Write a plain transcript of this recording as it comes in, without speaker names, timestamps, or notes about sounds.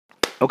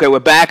Okay, we're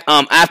back.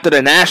 After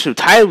the national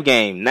title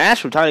game,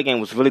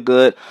 was really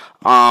good.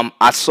 We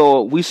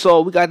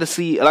got to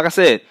see, like I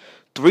said,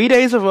 3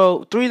 days in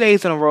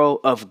a row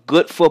of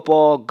good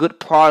football, good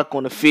product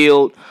on the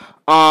field.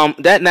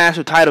 That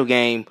national title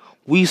game,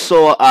 we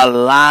saw a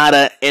lot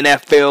of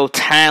NFL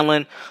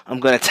talent. I'm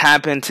gonna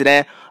tap into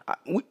that.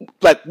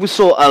 We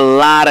saw a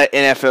lot of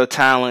NFL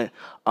talent.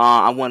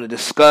 I want to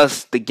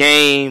discuss the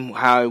game,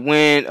 how it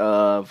went.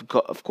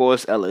 Of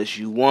course,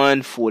 LSU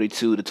won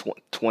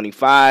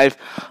 42-25.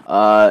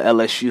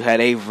 LSU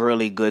had a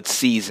really good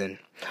season.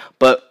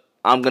 But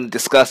I'm going to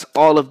discuss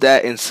all of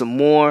that and some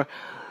more.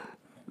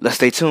 Let's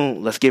stay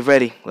tuned. Let's get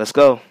ready. Let's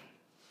go.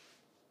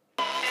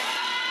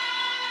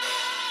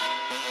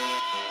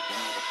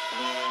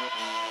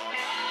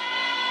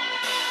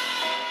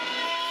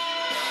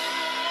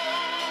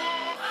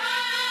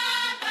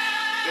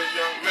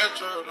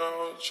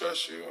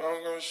 Trust you,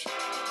 I'm gonna shoot.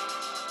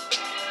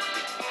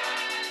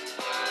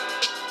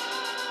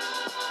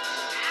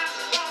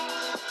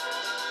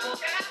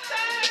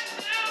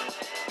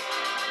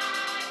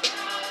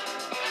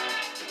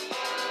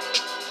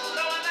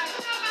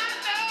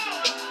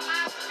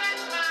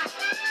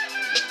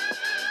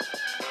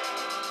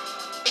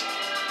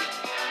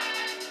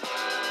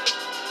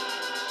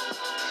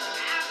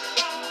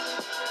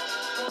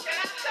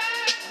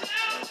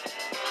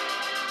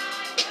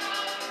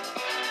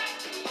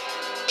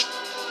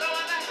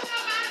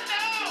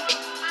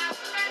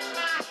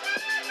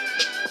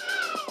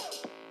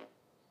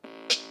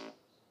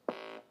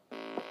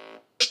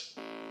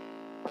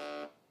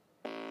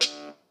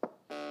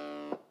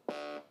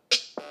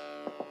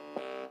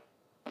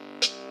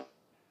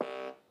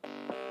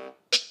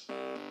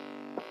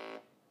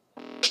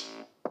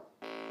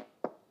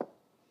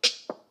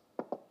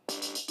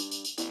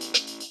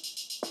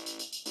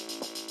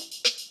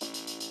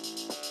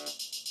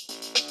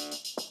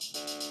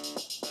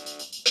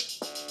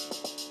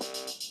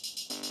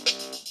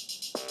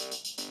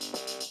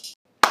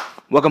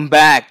 Welcome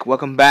back.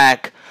 Hope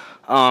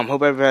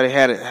everybody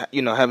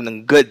having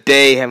a good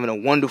day, having a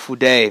wonderful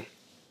day.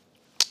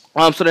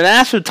 So the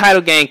national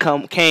title game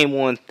came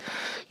on,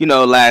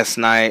 last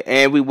night,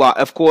 and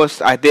of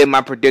course, I did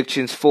my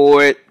predictions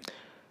for it.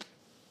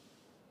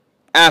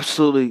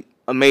 Absolutely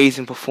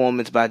amazing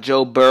performance by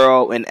Joe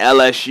Burrow and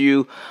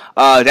LSU.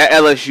 That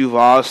LSU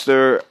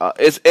roster,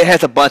 it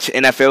has a bunch of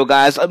NFL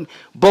guys.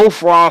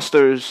 Both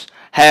rosters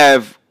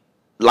have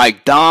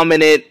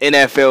dominant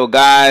NFL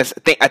guys.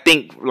 I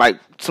think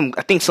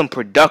some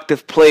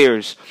productive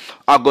players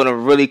are going to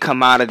really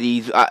come out of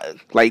these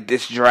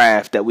this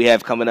draft that we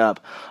have coming up.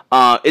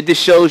 It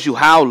just shows you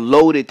how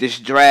loaded this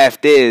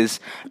draft is.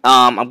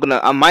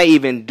 I might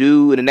even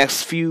do in the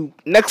next few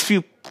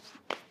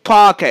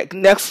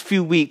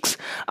weeks,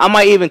 I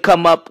might even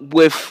come up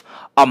with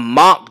a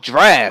mock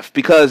draft,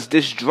 because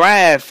this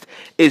draft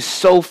is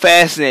so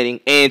fascinating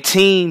and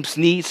teams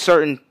need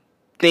certain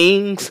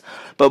things.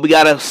 But we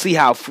got to see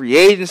how free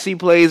agency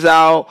plays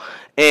out,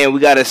 and we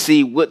got to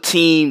see what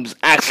teams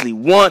actually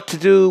want to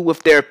do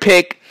with their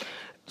pick.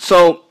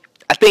 So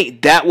I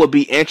think that would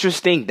be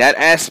interesting, that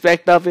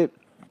aspect of it.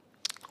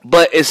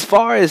 But as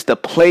far as the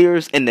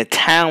players and the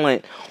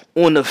talent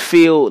on the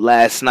field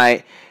last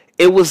night,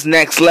 it was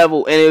next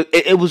level, and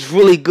it was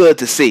really good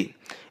to see.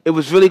 It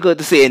was really good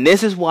to see. And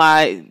this is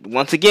why,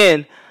 once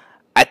again,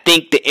 I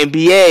think the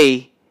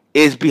NBA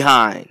is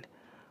behind.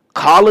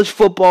 College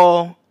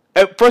football.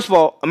 First of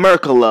all,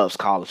 America loves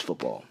college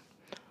football.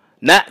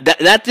 Not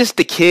just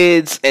the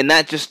kids and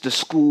not just the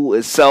school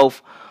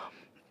itself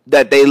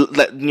that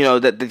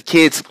the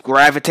kids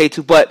gravitate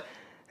to, but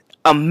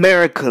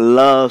America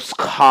loves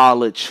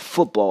college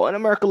football, and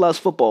America loves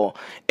football.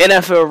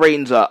 NFL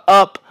ratings are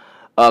up,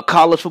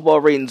 college football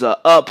ratings are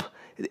up,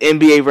 the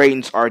NBA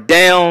ratings are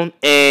down,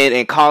 and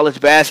in college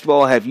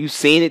basketball, have you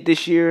seen it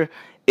this year?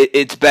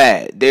 It's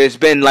bad. There's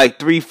been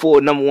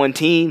 3-4 number one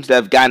teams that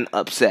have gotten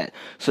upset.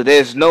 So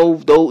there's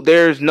no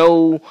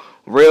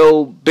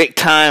real big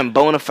time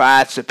bona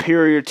fide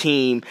superior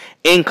team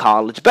in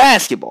college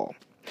basketball.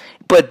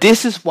 But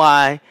this is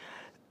why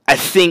I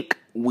think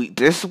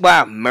this is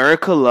why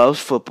America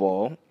loves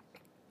football,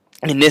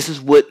 and this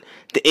is what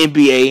the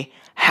NBA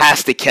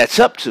has to catch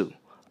up to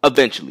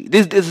eventually.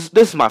 This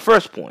is my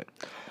first point.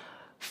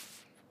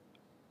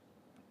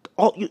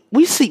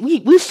 We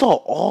saw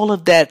all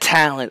of that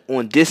talent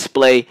on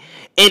display,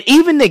 and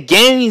even the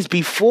games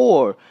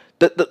before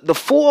the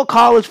four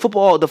playoff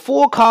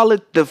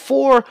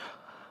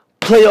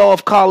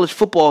college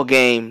football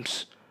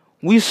games,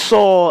 we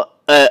saw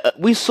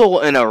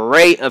an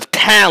array of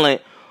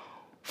talent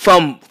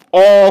from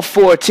all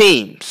four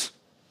teams,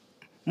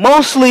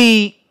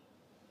 mostly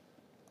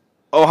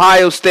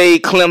Ohio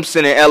State,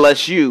 Clemson, and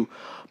LSU,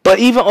 but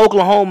even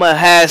Oklahoma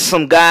has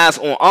some guys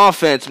on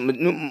offense.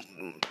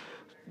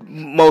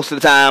 Most of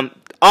the time,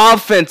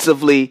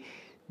 offensively,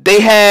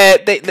 we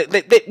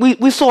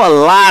saw a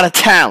lot of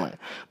talent,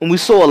 and we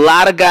saw a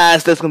lot of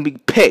guys that's going to be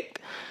picked.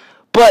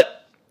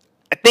 But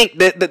I think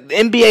that the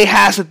NBA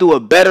has to do a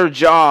better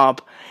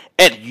job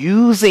at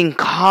using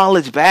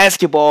college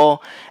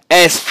basketball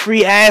as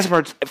free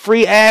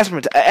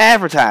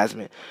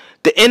advertisement.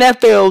 The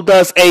NFL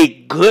does a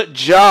good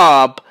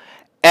job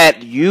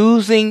at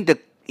using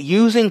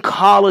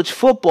college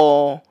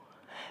football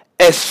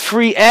as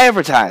free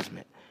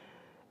advertisement.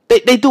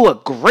 They do a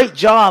great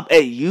job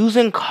at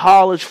using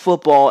college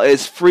football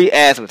as free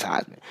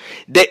advertisement.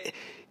 They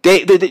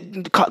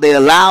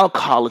allow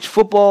college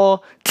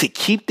football to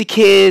keep the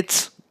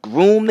kids,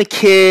 groom the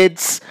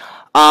kids.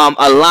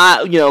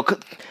 The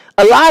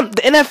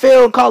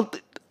NFL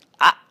called.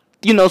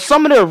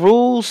 Some of the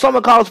rules, some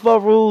of college football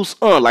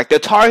rules, like the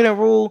targeting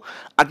rule,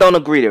 I don't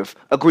agree with.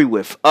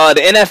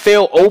 The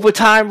NFL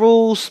overtime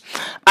rules,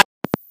 I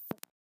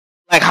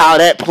like how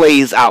that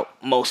plays out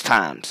most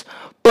times.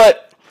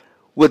 But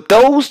with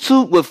those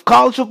two, with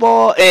college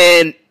football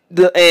and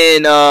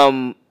in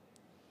the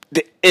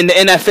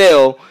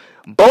NFL,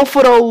 both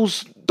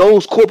of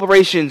those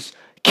corporations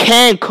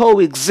can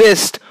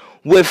coexist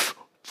with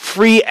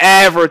free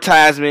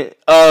advertisement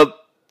of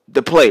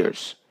the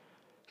players.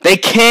 They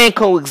can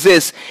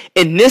coexist,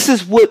 and this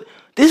is what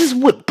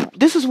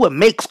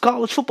makes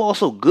college football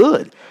so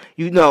good.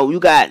 You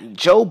got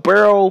Joe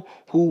Burrow,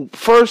 who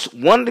first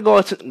wanted to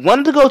go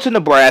to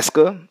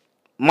Nebraska,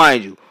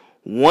 mind you,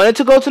 wanted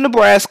to go to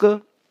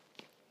Nebraska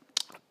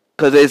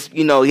because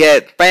he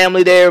had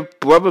family there,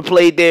 brother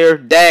played there,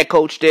 dad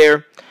coached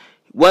there.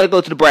 Wanted to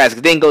go to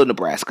Nebraska, didn't go to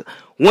Nebraska.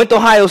 Went to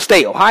Ohio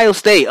State. Ohio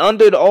State,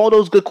 under all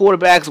those good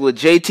quarterbacks with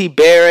J.T.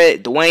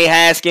 Barrett, Dwayne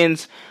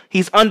Haskins,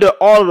 he's under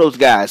all of those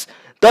guys.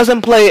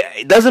 Doesn't play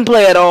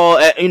at all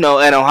at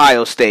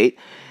Ohio State.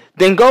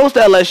 Then goes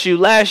to LSU.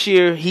 Last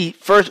year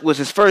was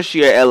his first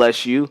year at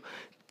LSU.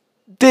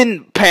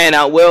 Didn't pan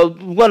out well.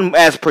 Wasn't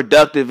as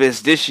productive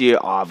as this year,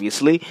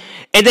 obviously.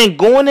 And then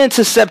going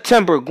into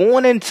September,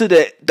 going into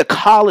the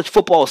college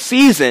football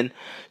season,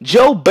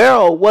 Joe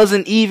Burrow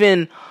wasn't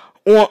even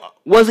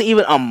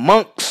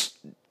amongst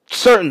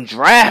certain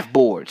draft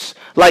boards.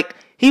 Like,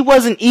 he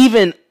wasn't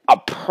even a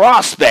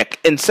prospect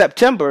in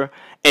September.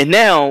 And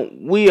now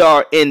we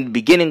are in the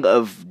beginning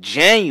of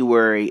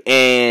January,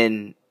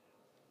 and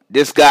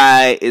this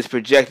guy is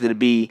projected to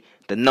be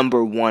the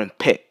number 1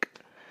 pick.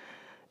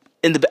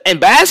 In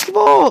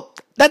basketball,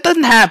 that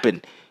doesn't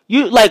happen.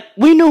 We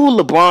knew who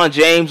LeBron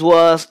James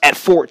was at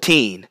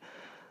 14.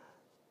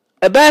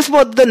 At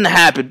basketball, it doesn't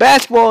happen.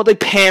 Basketball, they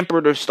pamper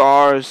their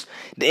stars.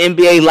 The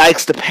NBA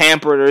likes to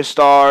pamper their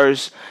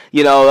stars.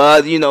 We cry.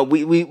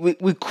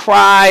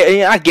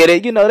 I get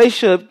it. They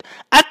should.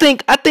 I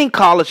think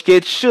college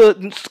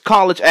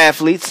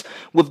athletes,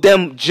 with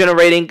them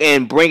generating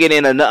and bringing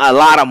in a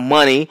lot of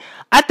money,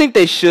 I think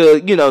they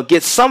should,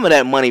 get some of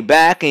that money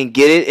back and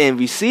get it and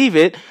receive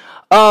it.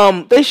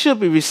 They should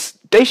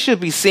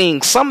be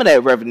seeing some of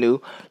that revenue,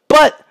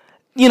 but.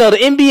 The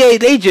NBA,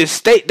 they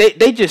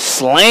just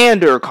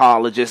slander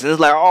colleges, and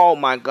it's like, oh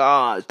my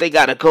God, they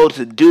gotta go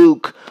to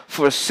Duke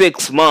for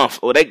 6 months,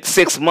 or they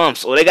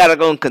gotta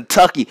go in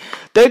Kentucky.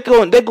 They're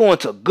going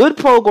to good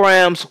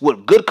programs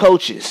with good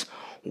coaches.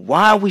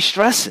 Why are we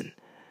stressing?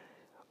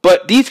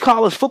 But these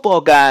college football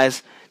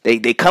guys, they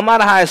come out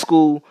of high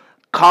school,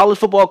 college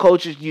football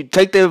coaches, you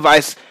take their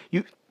advice,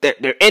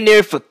 they're in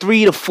there for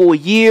 3 to 4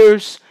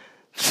 years,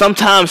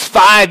 sometimes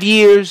 5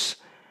 years,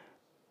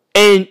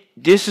 and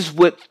this is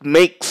what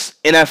makes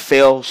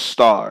NFL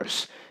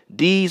stars.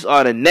 These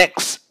are the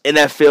next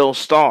NFL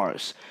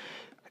stars.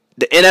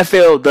 The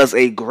NFL does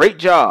a great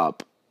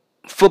job.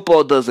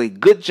 Football does a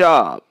good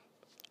job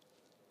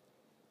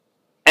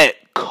at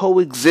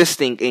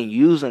coexisting and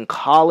using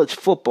college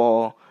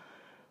football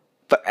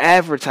for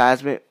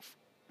advertisement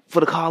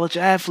for the college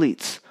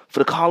athletes, for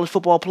the college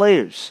football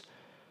players.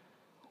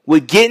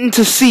 We're getting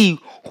to see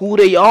who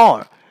they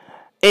are.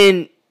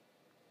 And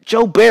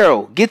Joe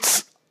Burrow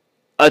gets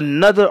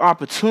another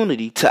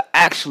opportunity to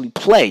actually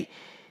play.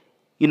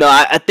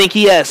 I think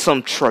he has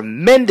some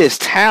tremendous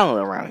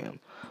talent around him.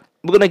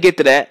 We're going to get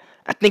to that.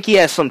 I think he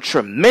has some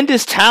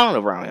tremendous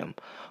talent around him.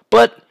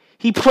 But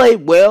he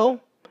played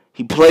well.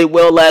 He played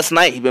well last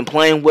night. He's been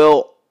playing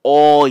well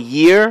all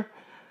year.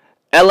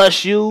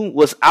 LSU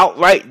was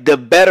outright the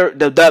better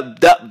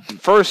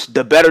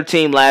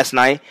team last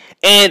night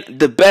and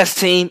the best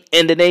team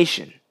in the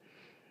nation.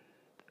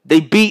 They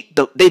beat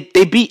the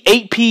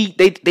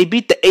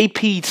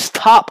AP's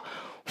top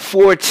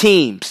 4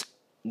 teams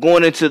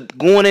going into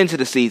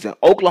the season.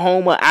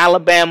 Oklahoma,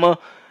 Alabama,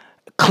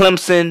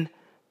 Clemson.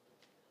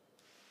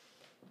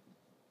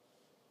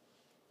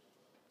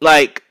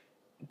 Like,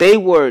 they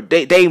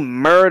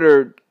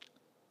murdered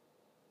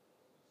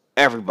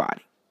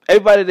everybody.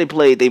 Everybody they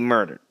played, they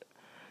murdered.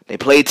 They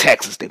played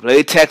Texas. They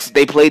played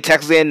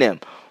Texas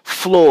A&M,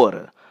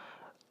 Florida,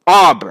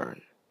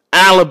 Auburn,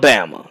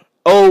 Alabama,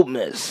 Ole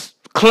Miss,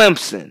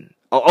 Clemson,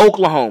 or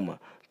Oklahoma.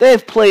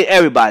 They've played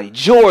everybody.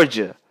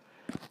 Georgia.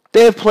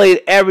 They've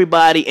played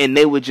everybody, and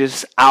they were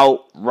just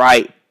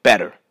outright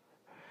better.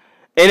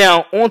 And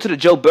now, on to the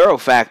Joe Burrow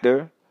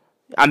factor.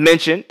 I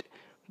mentioned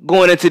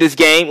going into this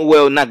game,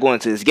 well, not going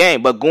into this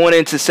game, but going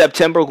into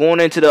September, going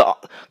into the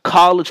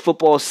college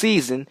football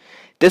season,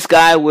 this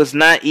guy was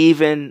not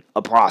even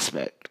a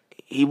prospect.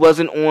 He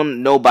wasn't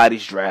on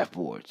nobody's draft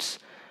boards.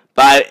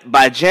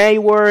 By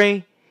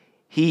January,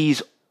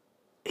 he's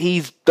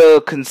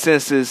the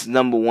consensus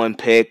number one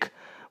pick.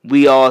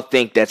 We all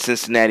think that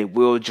Cincinnati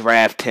will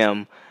draft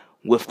him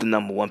with the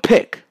number one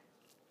pick.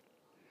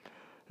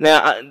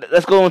 Now,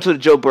 let's go into the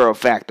Joe Burrow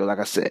factor, like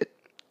I said.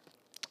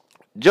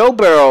 Joe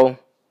Burrow,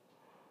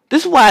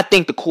 this is why I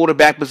think the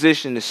quarterback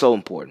position is so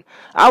important.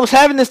 I was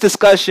having this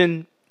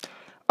discussion,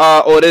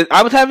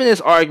 I was having this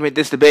argument,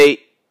 this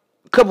debate,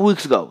 a couple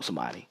weeks ago with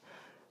somebody.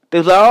 They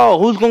was like,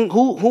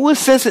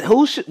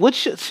 what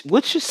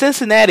should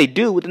Cincinnati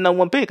do with the number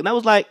one pick? And I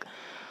was like,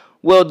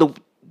 well,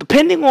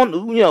 depending on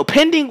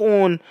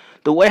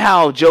the way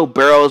how Joe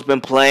Burrow's been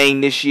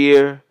playing this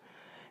year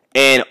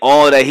and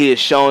all that he has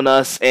shown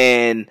us,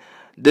 and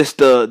just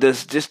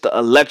the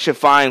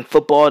electrifying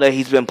football that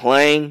he's been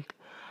playing,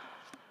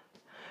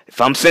 if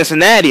I'm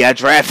Cincinnati, I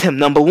draft him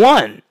number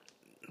one.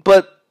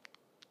 But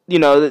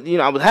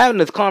I was having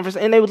this conference,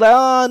 and they was like,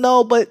 "Oh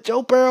no, but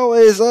Joe Burrow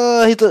is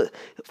he's a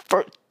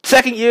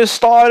second year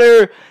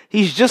starter.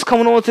 He's just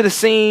coming onto the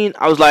scene."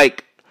 I was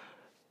like,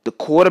 the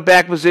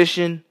quarterback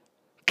position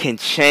can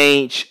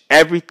change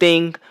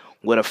everything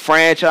with a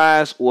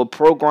franchise or a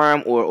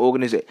program or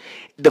organization.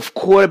 The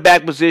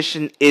quarterback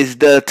position is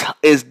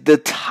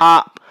the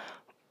top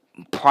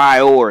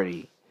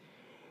priority.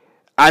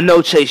 I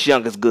know Chase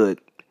Young is good.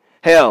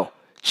 Hell,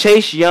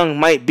 Chase Young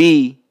might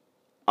be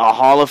a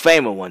Hall of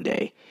Famer one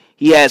day.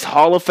 He has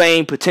Hall of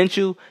Fame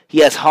potential. He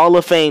has Hall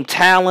of Fame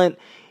talent.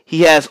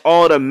 He has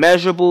all the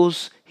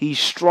measurables. He's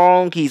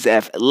strong. He's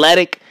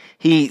athletic.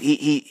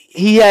 He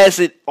has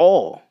it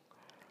all.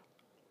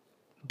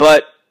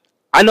 But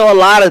I know a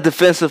lot of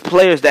defensive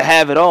players that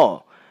have it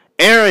all.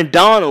 Aaron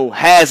Donald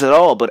has it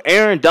all, but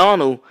Aaron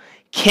Donald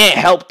can't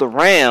help the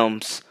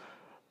Rams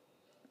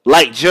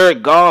like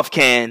Jared Goff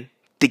can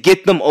to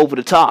get them over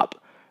the top.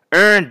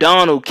 Aaron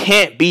Donald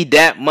can't be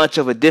that much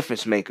of a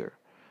difference maker.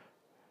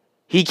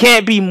 He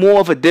can't be more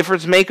of a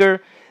difference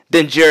maker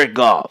than Jared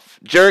Goff.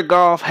 Jared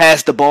Goff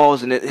has the ball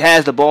in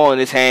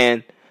his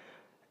hand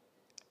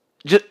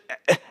just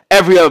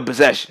every other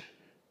possession.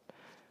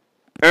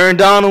 Aaron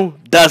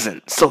Donald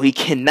doesn't, so he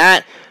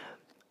cannot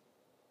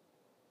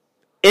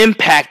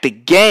impact the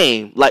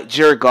game like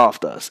Jared Goff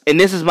does. And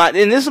this is my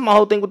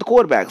whole thing with the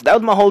quarterbacks. That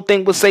was my whole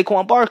thing with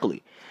Saquon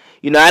Barkley.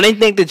 I didn't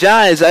think the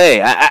Giants.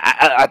 Hey,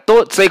 I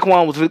thought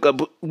Saquon was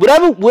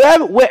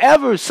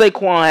wherever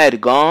Saquon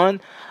had gone.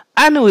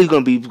 I knew he was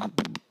going to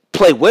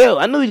play well.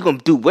 I knew he was going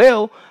to do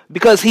well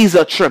because he's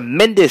a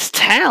tremendous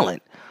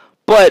talent.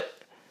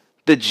 But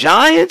the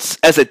Giants,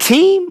 as a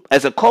team,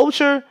 as a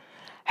culture,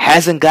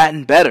 hasn't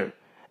gotten better.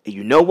 And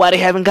you know why they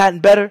haven't gotten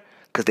better?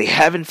 Because they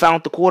haven't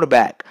found the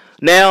quarterback.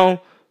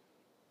 Now,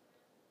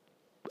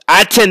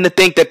 I tend to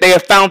think that they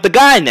have found the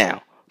guy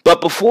now.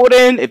 But before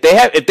then, if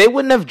they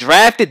wouldn't have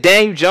drafted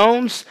Daniel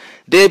Jones,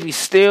 they'd be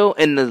still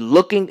in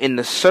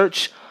the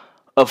search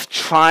of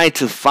trying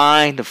to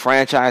find the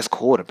franchise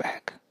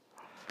quarterback.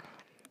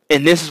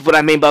 And this is what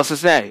I mean about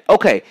Cincinnati.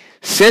 Okay,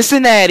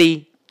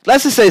 Cincinnati.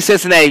 Let's just say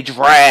Cincinnati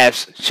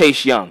drafts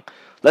Chase Young.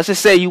 Let's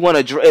just say you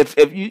want to let's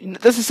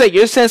just say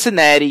you're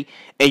Cincinnati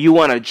and you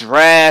want to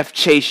draft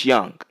Chase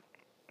Young.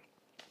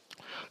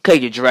 Okay,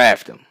 you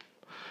draft him.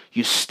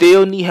 You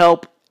still need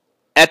help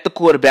at the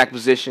quarterback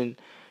position.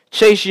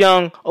 Chase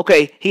Young,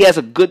 okay, he has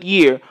a good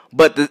year,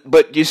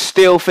 but you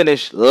still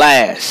finish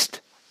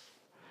last.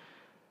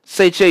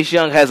 Say Chase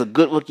Young has a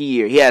good rookie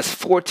year. He has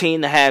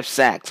 14.5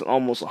 sacks,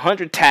 almost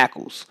 100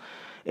 tackles,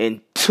 and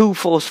 2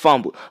 forced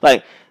fumbles.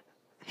 Like,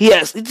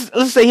 let's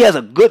say he has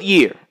a good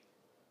year.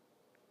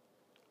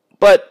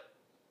 But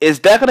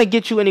is that going to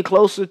get you any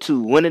closer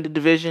to winning the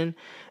division?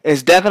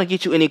 Is that going to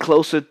get you any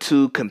closer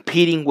to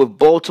competing with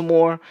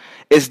Baltimore?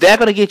 Is that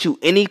going to get you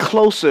any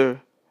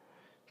closer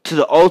to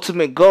the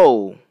ultimate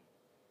goal?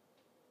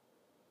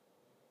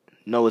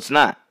 No, it's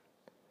not.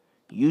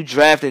 You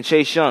drafting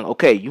Chase Young.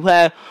 Okay, you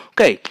got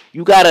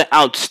an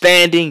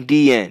outstanding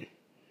DN.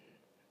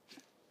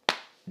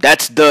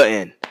 That's the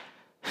end.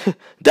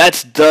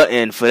 That's the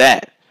end for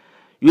that.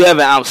 You have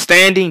an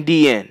outstanding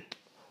DN.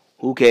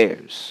 Who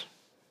cares?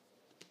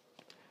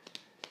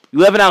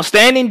 You have an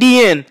outstanding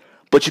DN,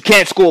 but you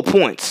can't score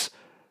points.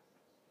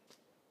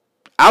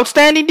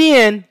 Outstanding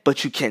DN,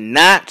 but you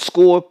cannot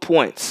score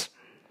points.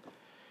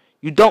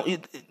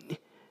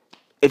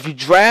 If you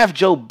draft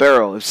Joe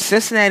Burrow, if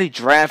Cincinnati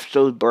drafts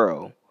Joe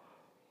Burrow,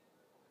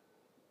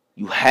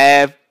 you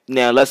have,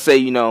 now let's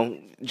say,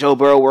 Joe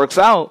Burrow works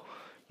out,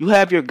 you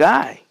have your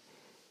guy.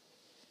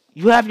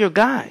 You have your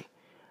guy.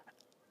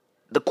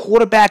 The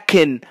quarterback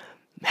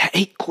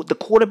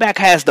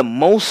has the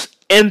most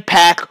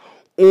impact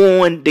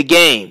on the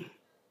game.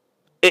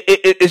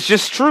 It's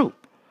just true.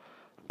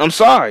 I'm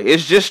sorry.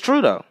 It's just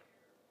true, though.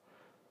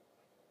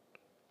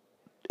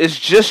 It's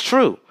just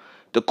true.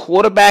 The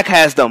quarterback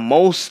has the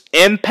most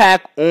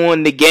impact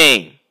on the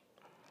game.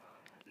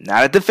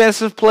 Not a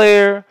defensive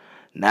player,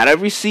 not a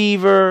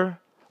receiver,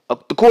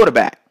 the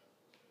quarterback.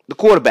 The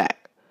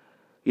quarterback.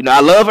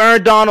 I love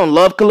Aaron Donald,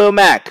 love Khalil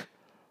Mack.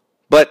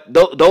 But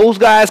those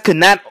guys could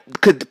not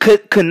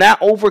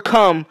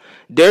overcome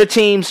their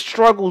team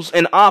struggles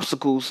and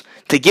obstacles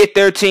to get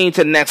their team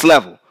to the next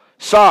level.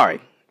 Sorry,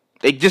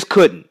 they just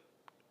couldn't.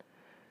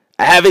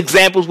 I have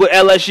examples with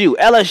LSU.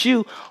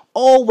 LSU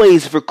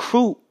always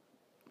recruit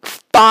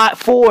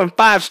 4 and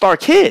 5 star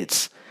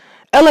kids.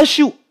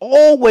 LSU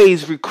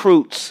always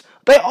recruits.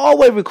 They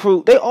always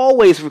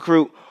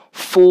recruit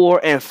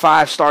 4 and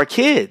 5 star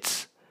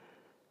kids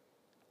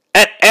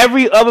at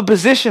every other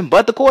position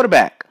but the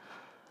quarterback.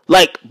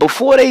 Like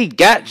before they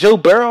got Joe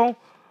Burrow,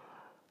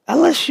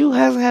 LSU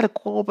hasn't had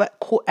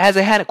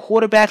a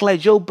quarterback like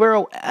Joe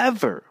Burrow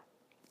ever.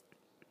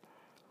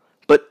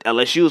 But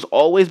LSU has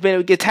always been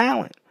able to get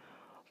talent.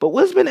 But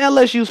what's been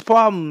LSU's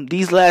problem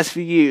these last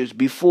few years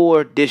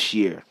before this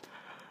year?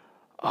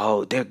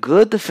 Oh, they're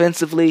good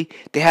defensively.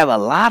 They have a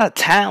lot of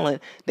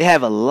talent. They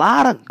have a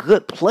lot of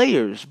good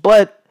players.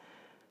 But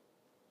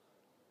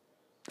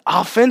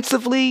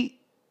offensively,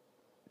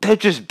 they're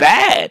just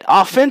bad.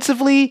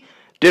 Offensively,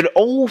 they're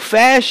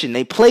old-fashioned.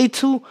 They play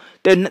too.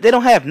 They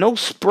don't have no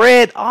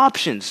spread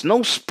options,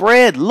 no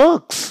spread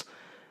looks.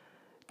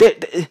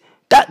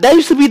 That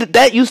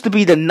used to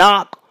be the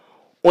knock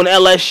on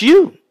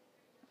LSU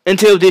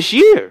until this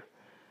year.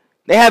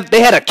 They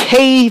had a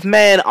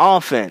caveman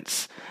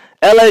offense.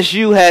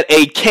 LSU had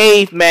a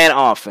caveman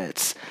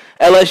offense.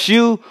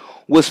 LSU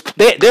was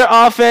their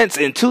offense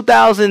in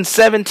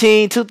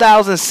 2017,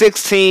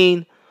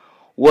 2016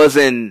 was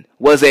a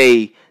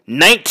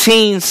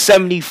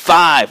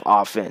 1975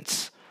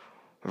 offense.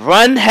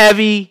 Run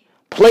heavy,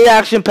 play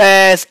action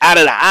pass out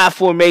of the I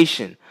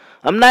formation.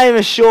 I'm not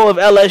even sure if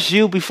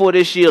LSU before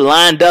this year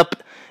lined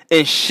up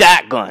in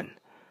shotgun.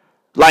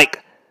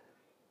 Like,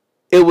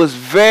 it was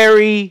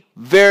very,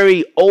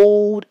 very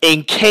old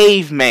and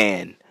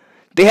caveman.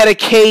 They had a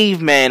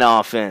caveman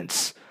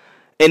offense.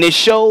 And it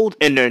showed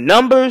in their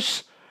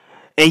numbers.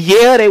 And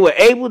yeah, they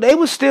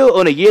were still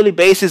on a yearly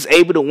basis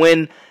able to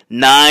win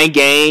 9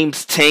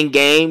 games, 10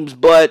 games,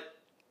 but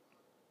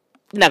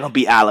you're not going to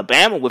beat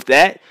Alabama with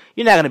that.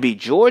 You're not going to beat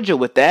Georgia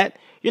with that.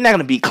 You're not going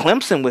to beat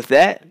Clemson with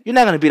that. You're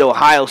not going to beat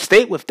Ohio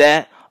State with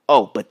that.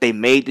 Oh, but they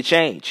made the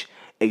change.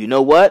 And you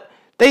know what?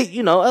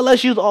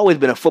 LSU's always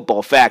been a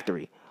football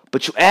factory.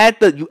 But you add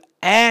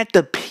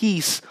the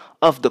piece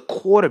of the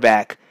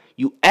quarterback.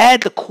 You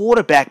add the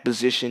quarterback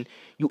position.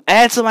 You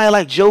add somebody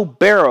like Joe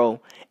Burrow,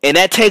 and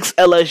that takes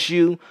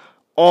LSU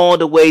all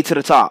the way to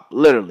the top.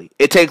 Literally,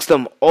 it takes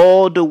them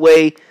all the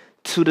way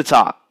to the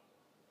top.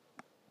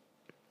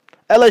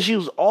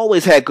 LSU's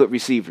always had good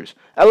receivers.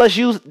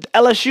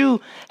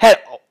 LSU had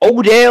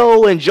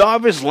Odell and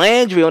Jarvis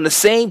Landry on the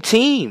same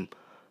team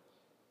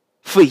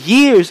for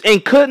years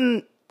and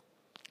couldn't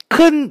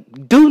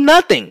do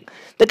nothing.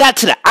 They got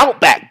to the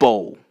Outback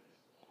Bowl.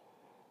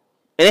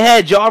 And they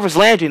had Jarvis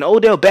Landry and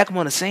Odell Beckham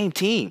on the same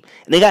team.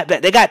 And they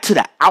got to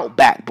the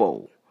Outback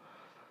Bowl.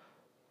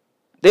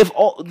 They've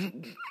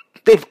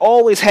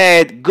always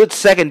had good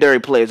secondary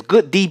players,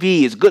 good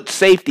DBs, good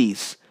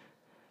safeties.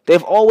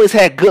 They've always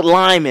had good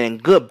linemen,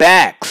 good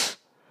backs.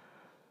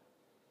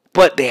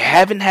 But they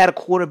haven't had a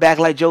quarterback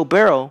like Joe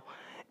Burrow.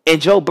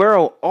 And Joe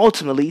Burrow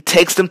ultimately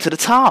takes them to the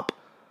top.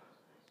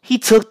 He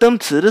took them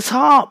to the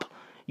top.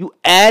 You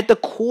add the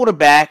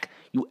quarterback,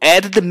 you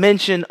add the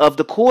dimension of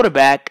the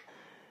quarterback.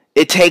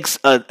 It takes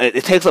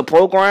a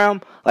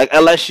program like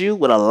LSU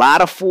with a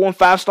lot of 4 and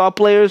 5 star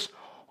players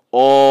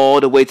all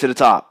the way to the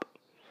top.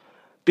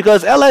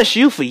 Because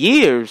LSU for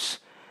years,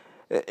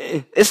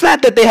 it's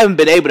not that they haven't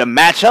been able to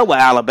match up with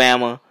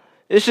Alabama.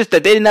 It's just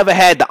that they never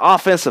had the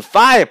offensive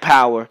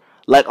firepower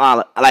like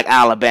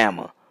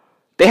Alabama.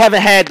 They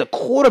haven't had the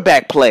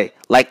quarterback play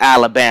like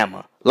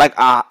Alabama, like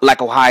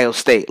Ohio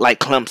State, like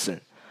Clemson.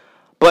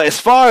 But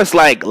as far as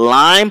like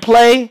line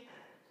play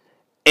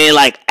and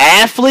like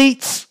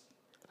athletes,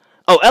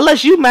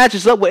 LSU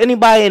matches up with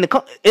anybody in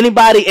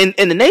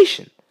the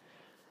nation.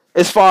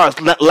 As far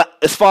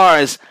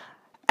as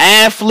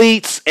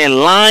athletes and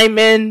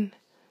linemen,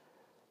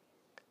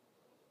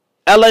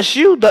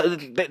 LSU,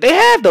 they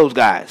have those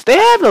guys. They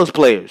have those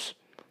players.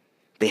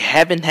 They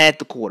haven't had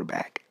the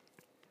quarterback.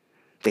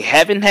 They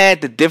haven't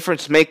had the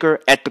difference maker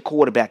at the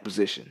quarterback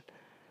position.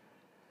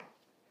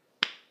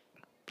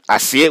 I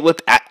see it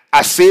with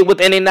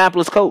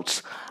Indianapolis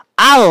Colts.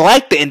 I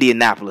like the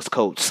Indianapolis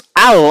Colts.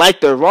 I like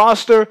their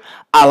roster.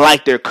 I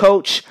like their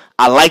coach.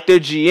 I like their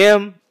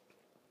GM.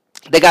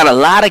 They got a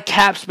lot of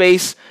cap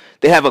space.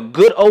 They have a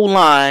good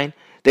O-line.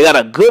 They got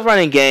a good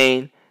running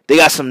game. They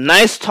got some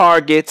nice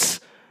targets.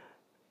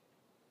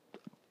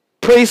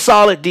 Pretty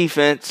solid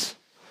defense.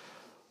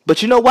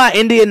 But you know why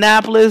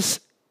Indianapolis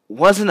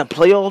wasn't a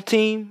playoff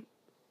team?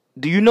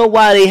 Do you know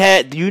why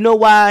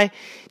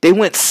they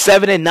went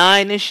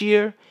 7-9 this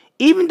year?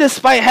 Even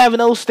despite having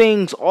those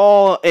things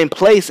all in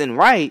place and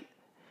right,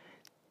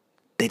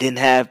 they didn't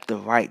have the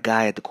right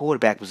guy at the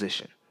quarterback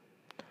position.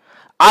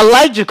 I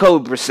like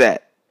Jacoby Brissett,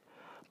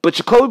 but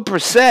Jacoby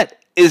Brissett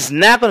is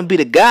not going to be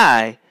the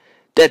guy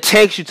that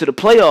takes you to the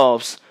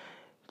playoffs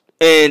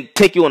and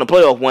take you on a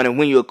playoff run and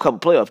win you a couple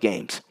playoff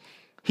games.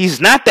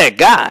 He's not that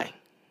guy.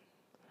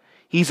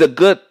 He's a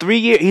good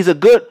 3-year. He's a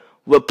good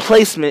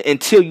replacement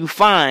until you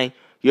find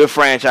your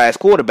franchise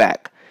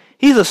quarterback.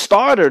 He's a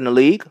starter in the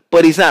league,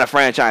 but he's not a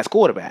franchise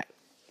quarterback.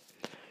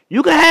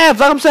 You can have,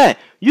 like I'm saying,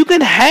 you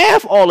can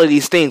have all of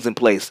these things in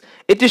place.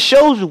 It just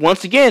shows you,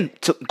 once again,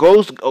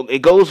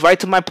 it goes right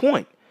to my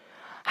point,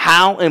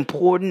 how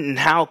important and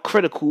how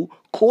critical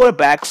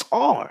quarterbacks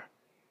are.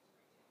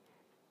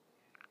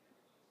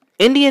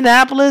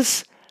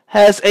 Indianapolis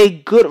has a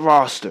good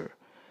roster.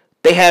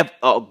 They have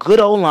a good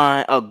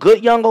O-line, a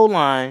good young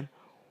O-line,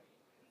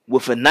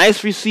 with a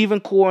nice receiving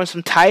core and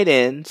some tight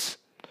ends.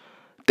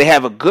 They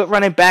have a good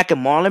running back in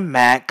Marlon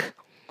Mack.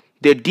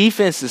 Their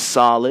defense is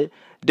solid.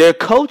 Their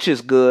coach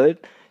is good.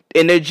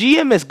 And their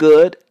GM is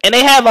good. And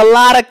they have a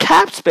lot of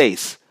cap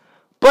space.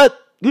 But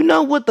you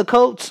know what the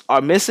Colts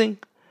are missing?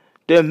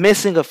 They're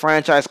missing a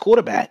franchise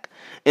quarterback.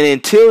 And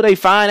until they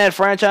find that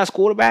franchise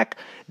quarterback,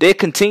 they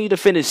continue to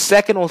finish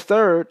second or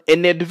third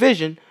in their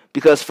division.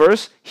 Because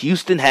first,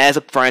 Houston has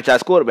a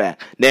franchise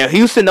quarterback. Now,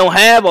 Houston don't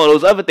have all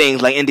those other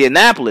things like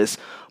Indianapolis.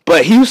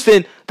 But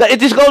Houston, it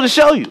just goes to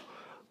show you.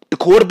 The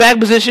quarterback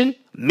position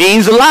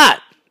means a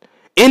lot.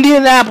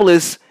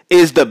 Indianapolis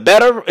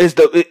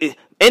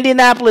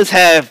Indianapolis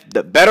have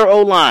the better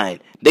O-line.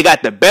 They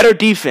got the better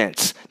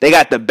defense. They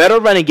got the better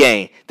running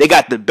game. They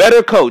got the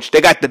better coach.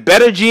 They got the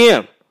better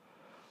GM.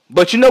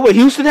 But you know what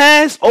Houston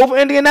has over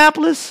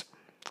Indianapolis?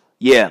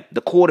 Yeah, the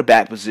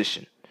quarterback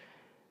position.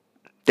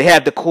 They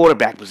have the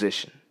quarterback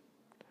position.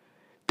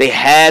 They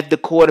have the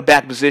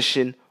quarterback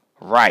position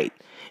right.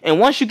 And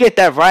once you get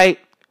that right,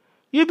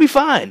 you'll be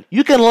fine.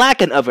 You can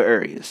lack in other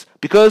areas.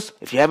 Because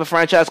if you have a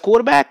franchise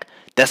quarterback,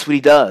 that's what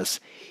he does.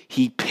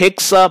 He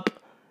picks up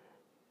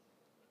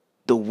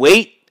the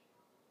weight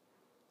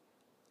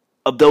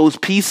of those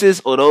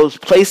pieces or those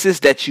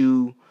places that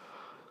you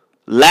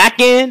lack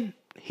in.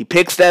 He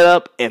picks that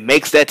up and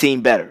makes that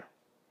team better.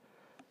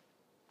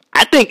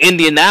 I think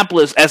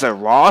Indianapolis as a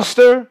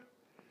roster,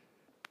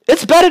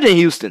 it's better than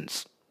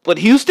Houston's. But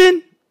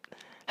Houston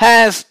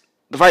has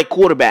the right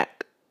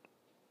quarterback.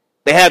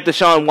 They have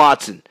Deshaun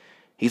Watson.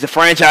 He's a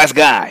franchise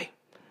guy.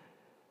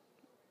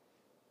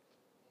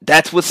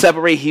 That's what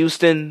separates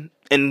Houston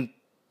and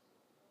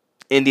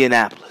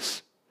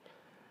Indianapolis.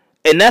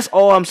 And that's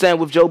all I'm saying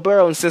with Joe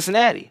Burrow in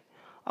Cincinnati.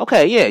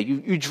 Okay, yeah,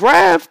 you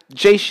draft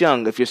Chase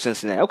Young if you're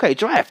Cincinnati. Okay,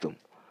 draft him.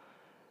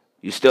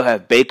 You still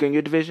have Baker in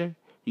your division.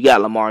 You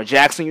got Lamar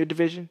Jackson in your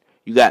division.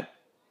 You got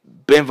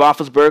Ben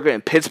Roethlisberger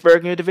in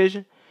Pittsburgh in your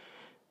division.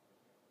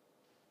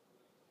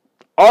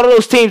 All of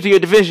those teams in your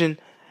division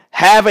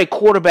have a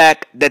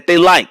quarterback that they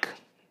like.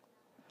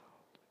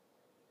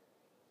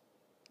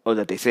 Or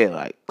that they say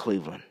like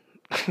Cleveland.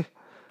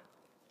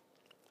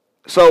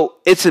 So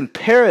it's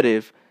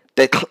imperative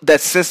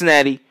that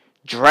Cincinnati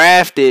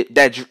drafted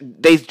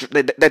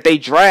that they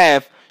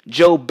draft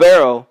Joe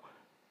Burrow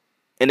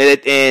and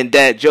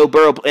that Joe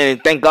Burrow,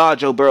 and thank God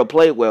Joe Burrow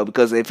played well,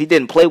 because if he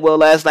didn't play well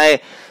last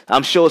night,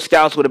 I'm sure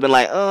scouts would have been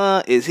like,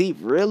 is he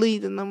really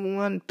the number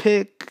one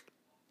pick?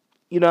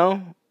 You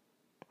know?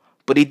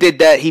 But he did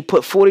that. He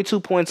put 42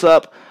 points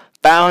up,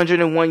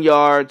 501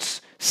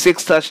 yards,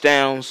 6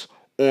 touchdowns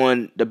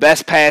on the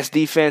best pass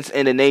defense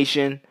in the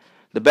nation,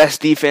 the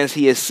best defense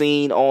he has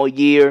seen all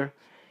year.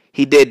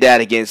 He did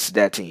that against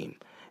that team.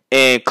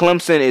 And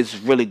Clemson is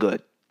really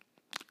good.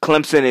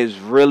 Clemson is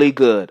really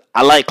good.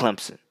 I like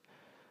Clemson.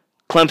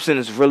 Clemson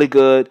is really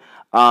good.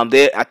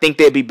 I think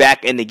they'll be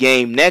back in the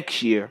game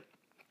next year.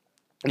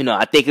 You know,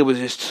 I think it was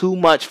just too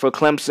much for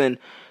Clemson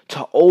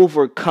to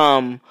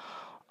overcome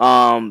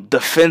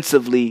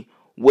defensively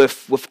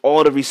with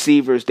all the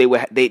receivers they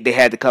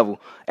had to cover.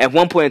 At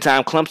one point in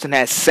time, Clemson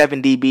had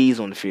 7 DBs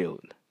on the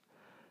field.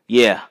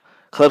 Yeah,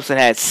 Clemson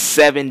had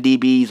 7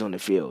 DBs on the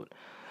field.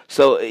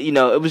 So, you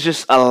know, it was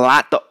just a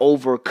lot to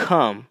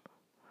overcome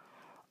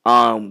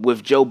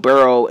with Joe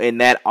Burrow and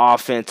that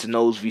offense and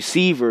those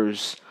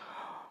receivers.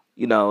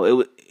 You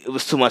know, it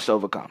was too much to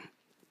overcome.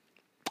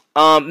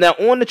 Now,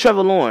 on to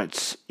Trevor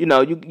Lawrence. You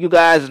know, you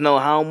guys know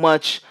how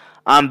much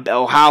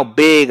how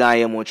big I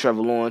am on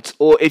Trevor Lawrence.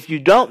 Or if you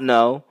don't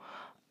know,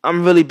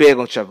 I'm really big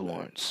on Trevor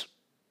Lawrence.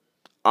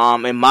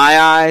 In my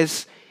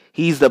eyes,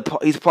 he's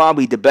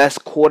probably the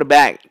best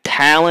quarterback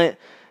talent,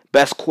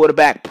 best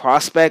quarterback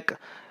prospect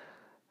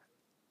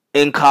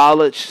in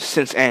college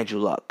since Andrew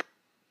Luck.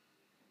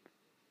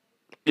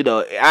 You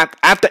know,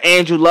 after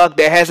Andrew Luck,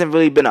 there hasn't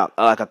really been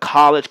a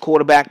college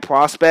quarterback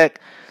prospect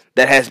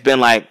that has been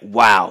like,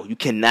 wow, you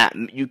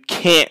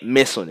can't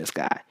miss on this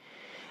guy.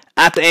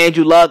 After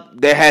Andrew Luck,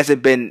 there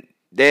hasn't been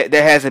that.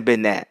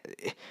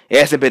 It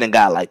hasn't been a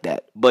guy like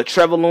that. But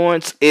Trevor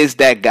Lawrence is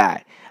that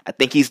guy. I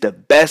think he's the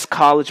best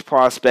college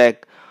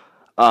prospect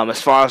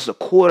as far as the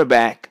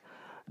quarterback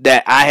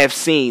that I have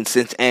seen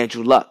since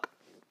Andrew Luck.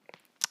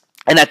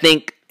 And I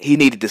think he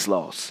needed this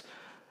loss.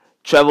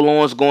 Trevor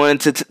Lawrence going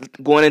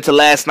into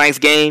last night's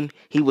game,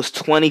 he was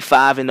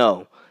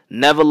 25-0.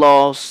 Never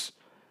lost.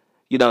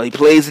 You know, he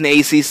plays in the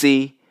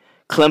ACC.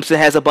 Clemson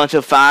has a bunch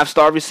of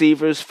 5-star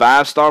receivers,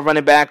 5-star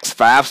running backs,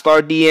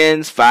 5-star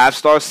DNs,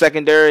 5-star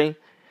secondary.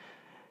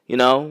 You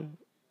know,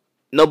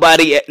 no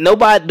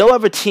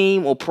other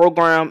team or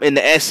program in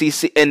the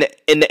SEC in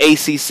the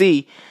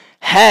ACC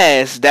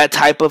has that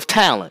type of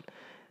talent.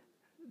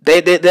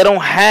 They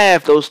don't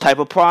have those type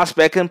of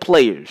prospect and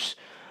players.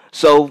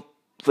 So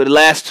for the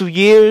last 2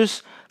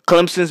 years,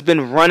 Clemson's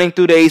been running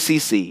through the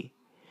ACC.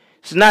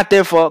 It's not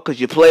their fault because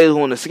your players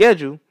on the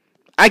schedule.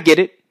 I get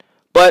it.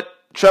 But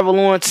Trevor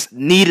Lawrence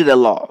needed a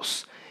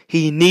loss.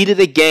 He needed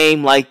a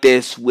game like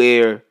this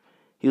where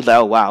he was like,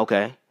 oh, wow,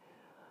 okay.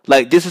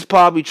 Like, this is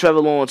probably Trevor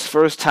Lawrence's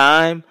first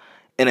time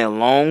in a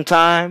long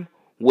time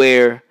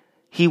where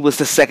he was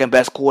the second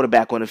best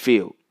quarterback on the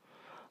field.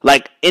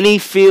 Like, any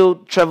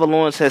field Trevor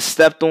Lawrence has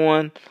stepped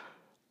on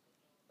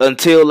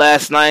until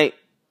last night,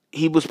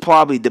 he was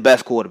probably the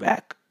best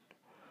quarterback.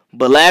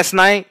 But last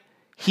night,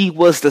 he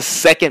was the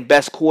second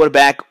best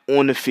quarterback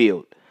on the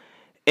field.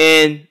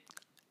 And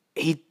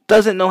he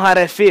doesn't know how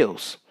that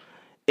feels.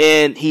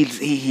 And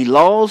he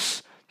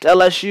lost to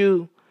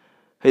LSU,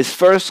 his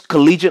first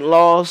collegiate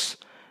loss.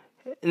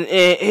 And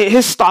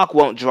his stock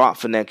won't drop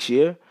for next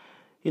year.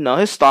 You know,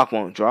 his stock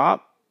won't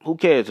drop. Who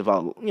cares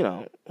about, you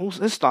know,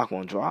 his stock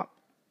won't drop.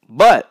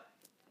 But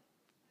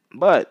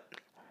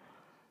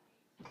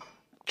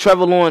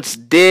Trevor Lawrence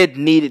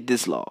needed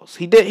this loss.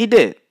 He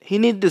did. He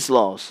needed this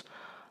loss.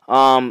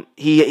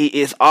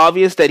 It's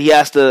obvious that he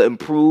has to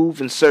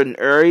improve in certain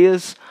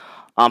areas.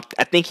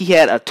 I think he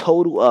had a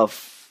total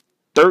of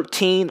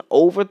 13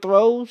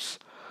 overthrows.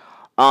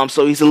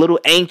 So he's a little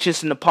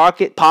anxious in the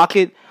pocket.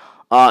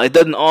 It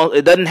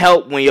doesn't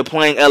help when you're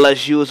playing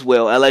LSU as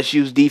well.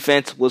 LSU's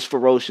defense was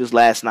ferocious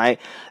last night,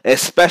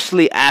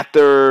 especially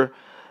after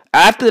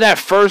that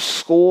first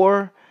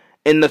score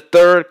in the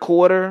third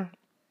quarter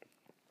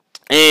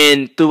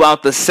and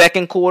throughout the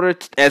second quarter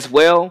as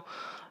well.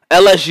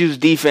 LSU's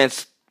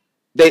defense,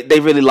 they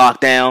really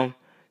locked down.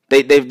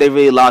 They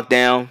really locked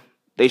down.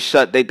 They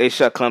shut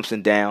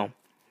Clemson down.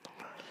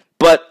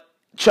 But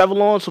Trevor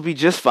Lawrence will be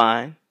just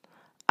fine.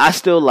 I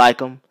still like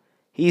him.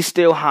 He's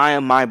still high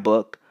in my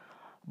book.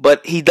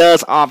 But he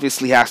does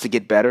obviously has to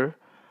get better.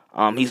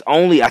 He's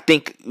only, I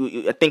think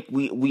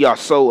we are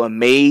so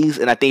amazed,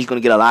 and I think he's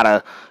going to get a lot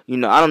of,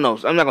 I don't know,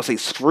 I'm not going to say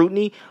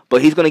scrutiny,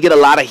 but he's going to get a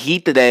lot of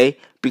heat today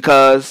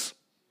because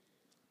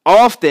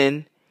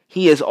often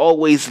he has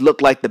always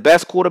looked like the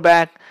best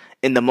quarterback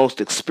and the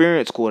most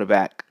experienced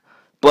quarterback,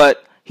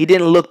 but he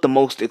didn't look the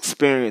most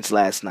experienced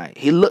last night.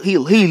 He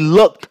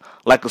looked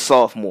like a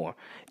sophomore,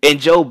 and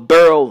Joe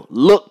Burrow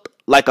looked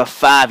like a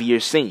 5-year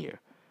senior.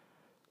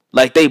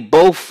 Like they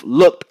both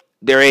looked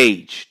their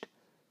age.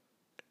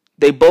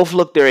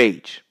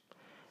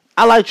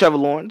 I like Trevor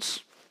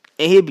Lawrence,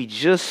 and he'll be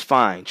just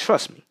fine.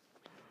 Trust me.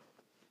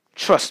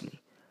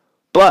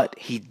 But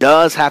he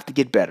does have to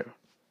get better.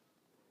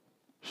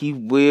 He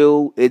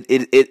will.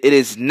 It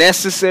is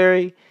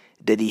necessary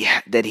that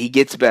he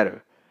gets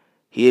better.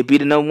 He'll be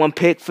the number 1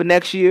 pick for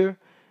next year.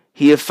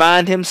 He'll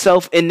find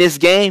himself in this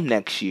game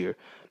next year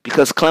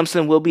because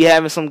Clemson will be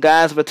having some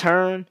guys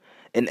return,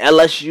 and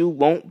LSU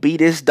won't be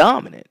this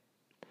dominant.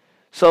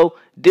 So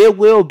there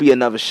will be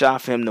another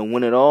shot for him to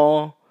win it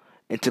all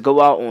and to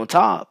go out on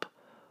top.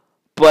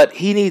 But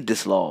he needs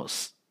this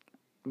loss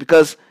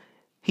because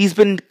he's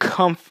been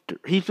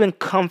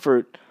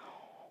comfort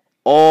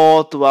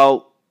all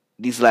throughout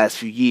these last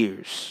few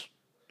years.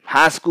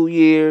 High school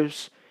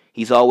years,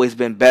 he's always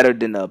been better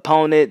than the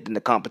opponent, than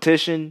the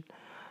competition.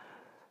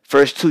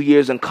 First 2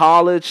 years in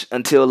college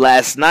until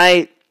last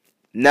night,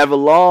 never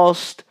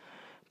lost.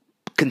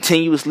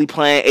 Continuously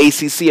playing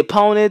ACC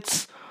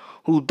opponents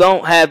who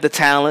don't have the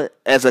talent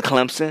as a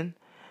Clemson,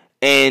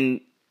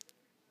 and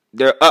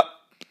they're up.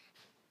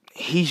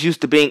 He's used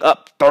to being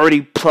up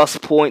 30-plus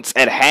points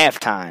at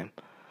halftime.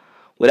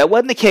 Well, that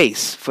wasn't the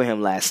case for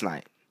him last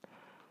night.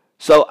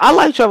 So I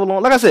like Trevor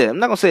Lawrence. Like I said, I'm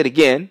not going to say it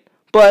again,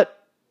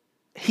 but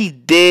he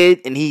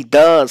did and he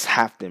does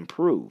have to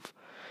improve.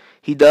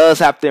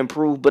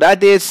 But I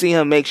did see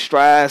him make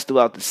strides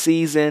throughout the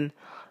season,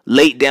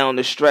 late down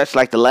the stretch,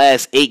 like the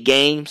last 8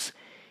 games.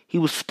 He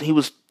was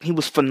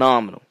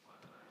phenomenal.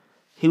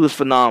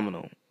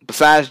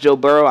 Besides Joe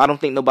Burrow, I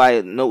don't think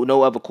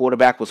no other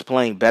quarterback was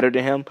playing better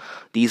than him.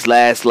 These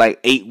last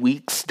 8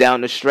 weeks down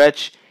the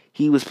stretch,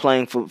 he was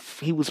playing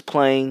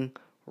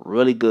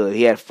really good.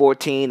 He had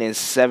 14 and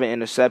 7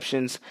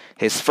 interceptions.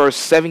 His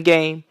first 7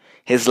 games,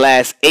 his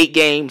last 8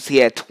 games, he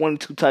had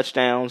 22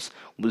 touchdowns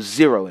with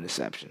 0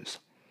 interceptions.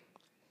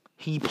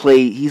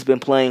 He's been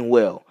playing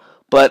well,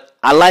 but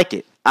I like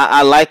it.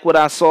 I like what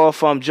I saw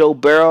from Joe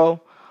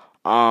Burrow.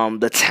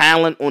 The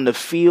talent on the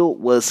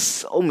field was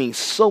so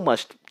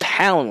much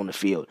talent on the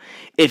field.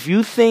 If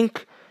you just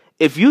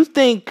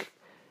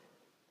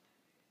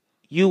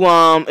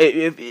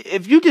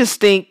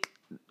think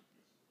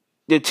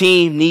the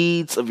team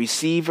needs a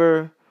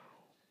receiver,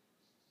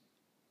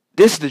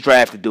 this is the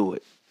draft to do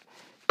it.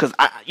 Because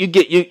you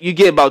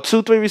get about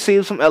 2-3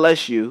 receivers from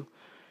LSU,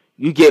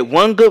 you get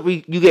one good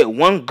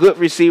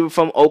receiver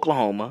from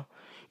Oklahoma,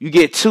 you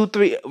get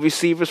 2-3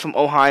 receivers from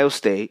Ohio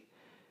State.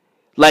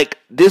 Like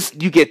this,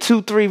 you get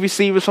 2-3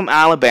 receivers from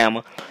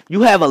Alabama.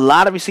 You have a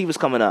lot of receivers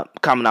coming out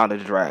of the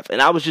draft,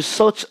 and I was just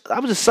such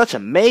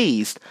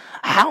amazed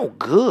how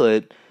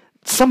good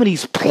some of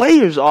these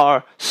players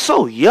are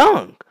so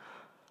young.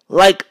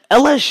 Like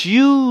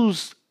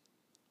LSU's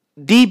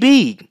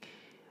DB,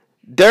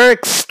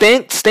 Derek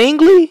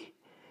Stingley.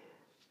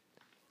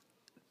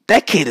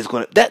 That kid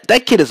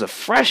is a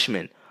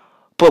freshman,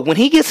 but when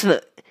he gets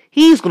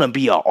he's gonna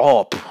be an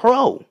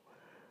All-Pro.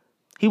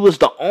 He was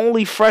the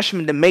only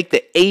freshman to make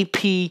the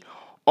AP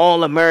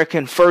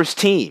All-American first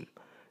team.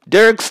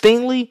 Derek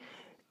Stingley,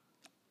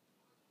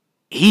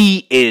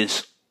 he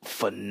is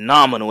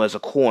phenomenal as a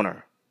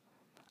corner.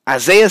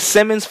 Isaiah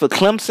Simmons for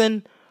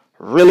Clemson,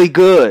 really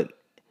good.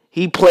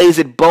 He plays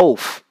at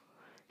both.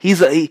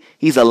 He's a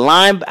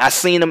line. I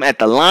seen him at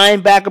the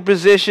linebacker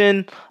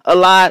position a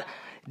lot.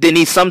 Then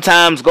he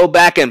sometimes go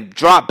back and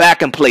drop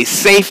back and play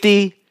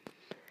safety.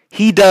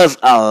 He does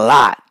a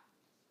lot.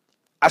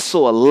 I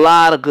saw a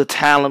lot of good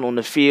talent on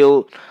the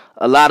field.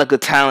 A lot of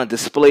good talent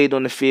displayed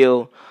on the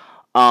field.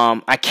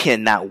 I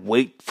cannot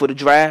wait for the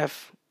draft.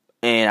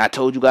 And I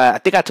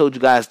think I told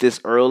you guys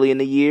this early in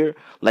the year,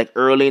 like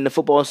early in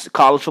the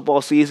college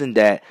football season,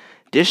 that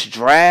this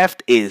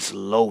draft is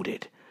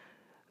loaded.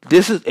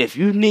 This is if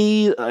you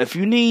need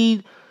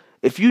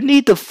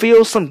to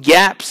fill some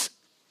gaps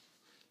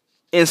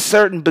in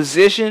certain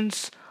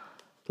positions,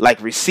 like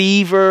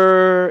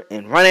receiver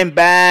and running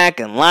back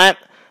and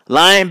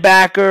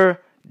linebacker.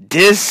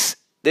 This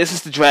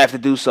is the draft to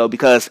do so,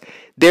 because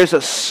there's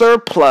a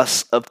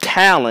surplus of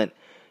talent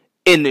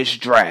in this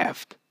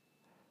draft.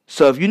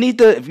 So if you need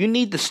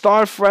to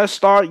start fresh,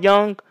 start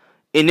young,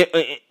 and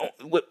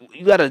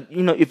you gotta,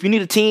 if you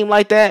need a team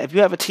like that, if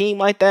you have a team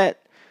like that,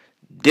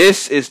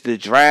 this is the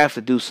draft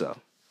to do so.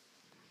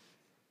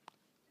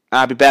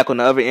 I'll be back on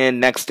the other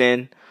end next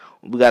end.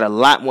 We got a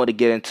lot more to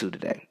get into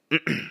today.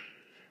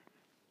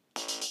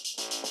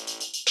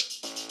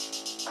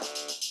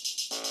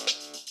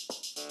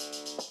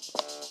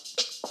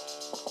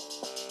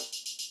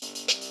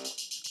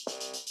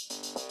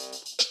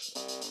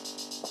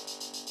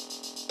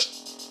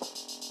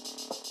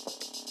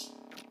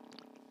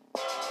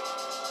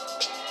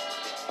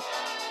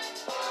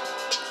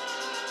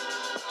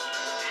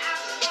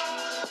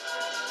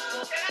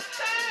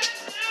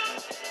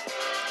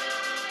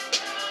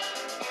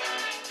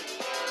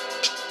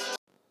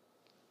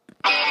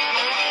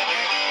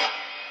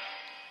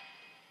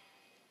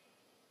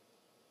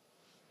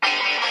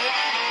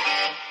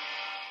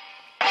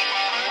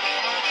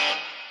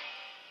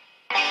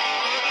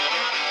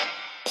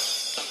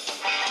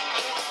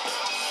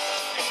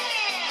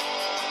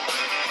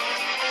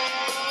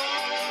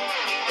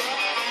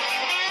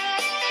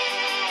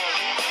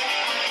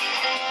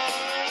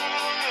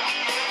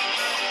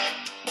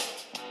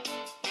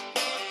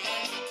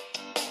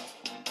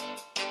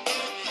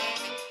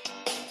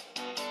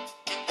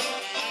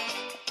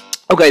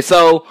 Okay,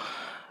 so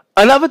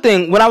another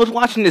thing, when I was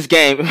watching this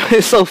game,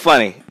 it's so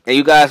funny. And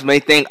you guys may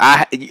think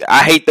I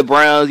hate the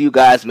Browns. You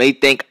guys may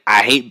think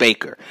I hate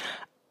Baker.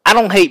 I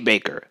don't hate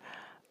Baker.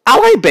 I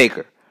like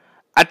Baker.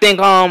 I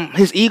think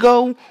his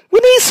ego, we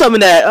need some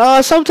of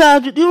that.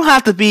 Sometimes you don't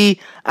have to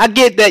be. I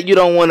get that you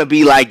don't want to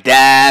be like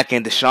Dak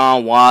and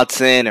Deshaun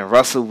Watson and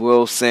Russell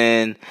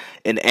Wilson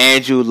and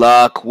Andrew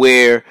Luck,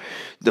 where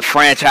the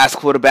franchise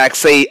quarterbacks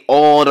say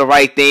all the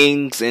right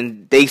things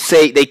and they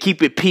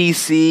keep it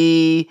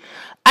PC.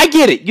 I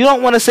get it. You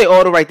don't want to say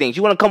all the right things.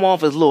 You want to come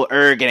off as a little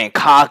arrogant and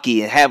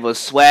cocky and have a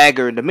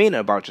swagger and demeanor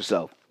about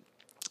yourself.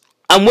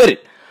 I'm with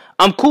it.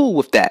 I'm cool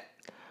with that.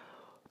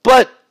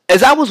 But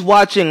as I was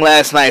watching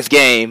last night's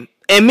game,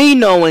 and me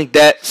knowing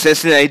that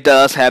Cincinnati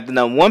does have the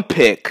number one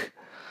pick,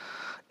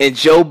 and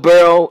Joe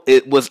Burrow,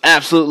 it was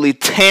absolutely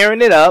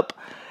tearing it up,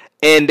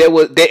 and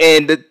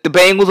the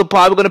Bengals are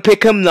probably going to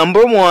pick him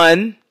number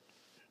one.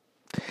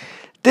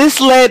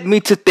 This led me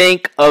to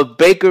think of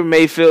Baker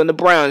Mayfield and the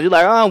Browns. You're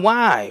like, oh,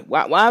 why?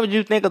 Why would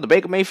you think of the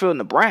Baker Mayfield and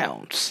the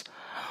Browns?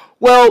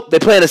 Well, they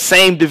play in the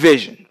same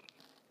division.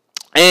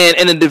 And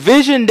in a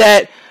division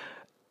that,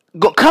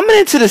 coming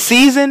into the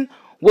season,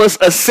 was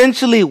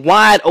essentially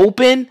wide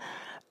open.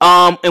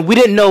 And we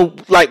didn't know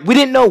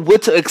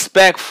what to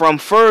expect from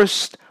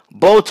first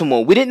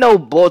Baltimore. We didn't know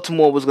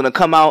Baltimore was going to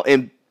come out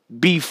and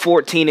be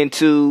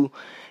 14-2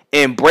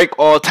 and break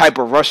all type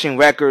of rushing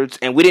records.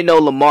 And we didn't know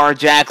Lamar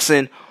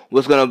Jackson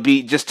was going to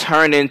be just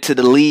turned into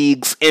the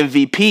league's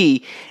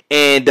MVP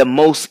and the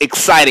most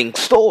exciting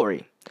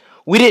story.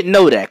 We didn't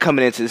know that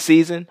coming into the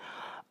season.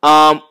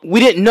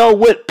 We didn't know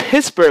what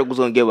Pittsburgh was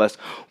going to give us.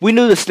 We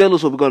knew the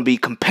Steelers were going to be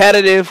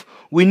competitive.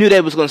 We knew they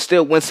was going to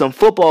still win some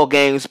football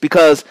games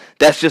because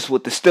that's just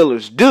what the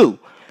Steelers do.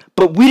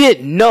 But we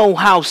didn't know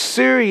how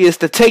serious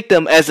to take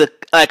them as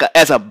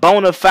a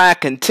bona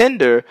fide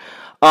contender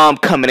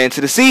coming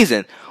into the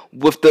season.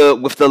 With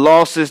the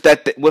losses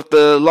with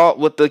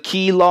the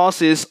key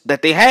losses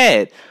that they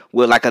had,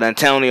 with like an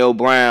Antonio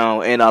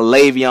Brown and a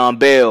Le'Veon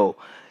Bell,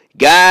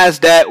 guys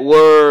that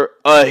were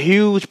a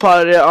huge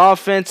part of their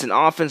offense and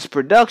offense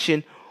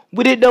production,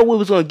 we didn't know what we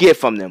was going to get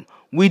from them.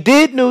 We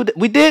did know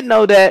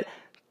that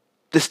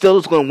the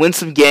Steelers were going to win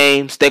some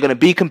games. They're going to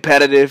be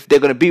competitive. They're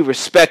going to be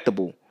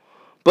respectable.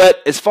 But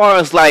as far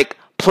as like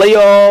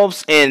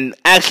playoffs and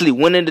actually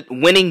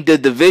winning the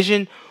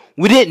division,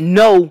 we didn't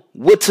know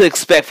what to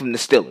expect from the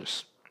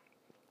Steelers.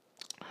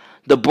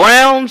 The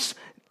Browns,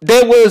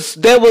 there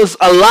was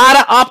a lot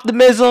of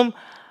optimism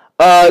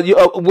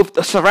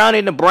with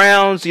surrounding the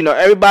Browns.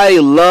 Everybody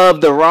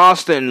loved the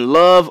roster and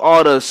loved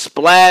all the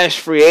splash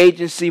free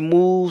agency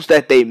moves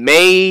that they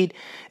made,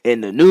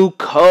 and the new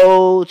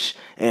coach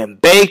and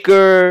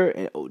Baker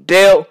and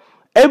Odell.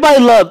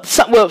 Everybody loved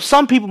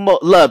some people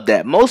loved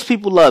that. Most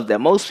people loved that.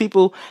 Most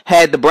people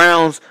had the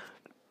Browns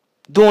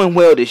doing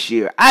well this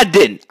year. I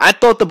didn't. I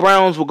thought the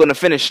Browns were going to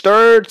finish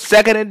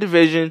second in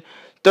division,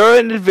 third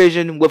in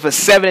division with a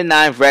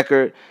 7-9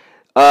 record.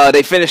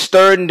 They finished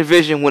third in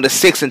division with a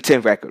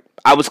 6-10 record.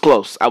 I was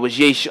close. I was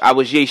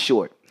yay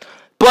short.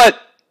 But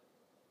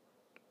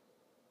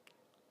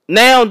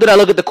now that I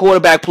look at the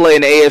quarterback play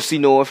in the AFC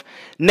North,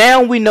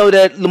 now we know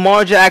that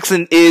Lamar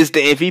Jackson is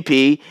the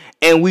MVP,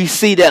 and we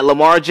see that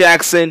Lamar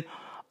Jackson,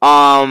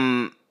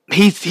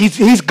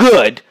 he's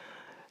good.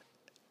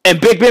 And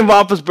Big Ben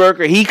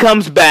Roethlisberger, he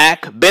comes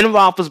back. Ben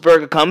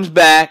Roethlisberger comes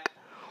back.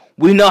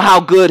 We know how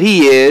good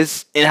he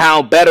is and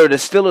how better the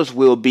Steelers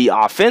will be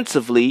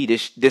offensively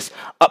this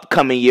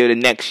upcoming year, the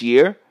next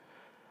year.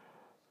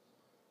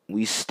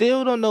 We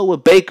still don't know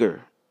what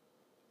Baker.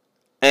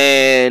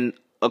 And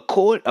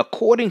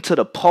according to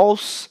the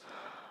pulse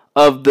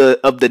of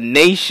the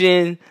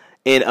nation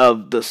and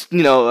of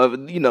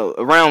the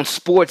around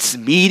sports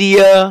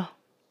media,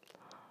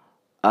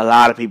 a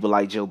lot of people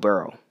like Joe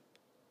Burrow.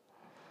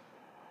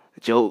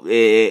 Joe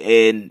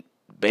and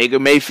Baker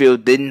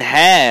Mayfield didn't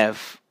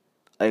have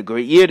a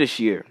great year this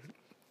year.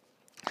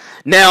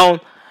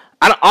 Now,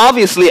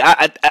 obviously,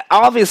 I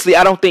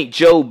don't think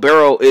Joe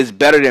Burrow is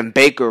better than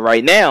Baker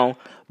right now.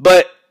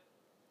 But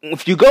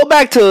if you go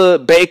back to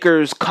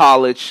Baker's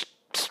college,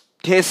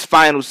 his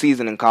final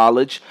season in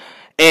college,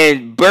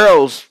 and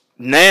Burrow's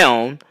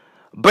now,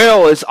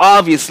 Burrow is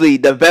obviously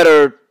the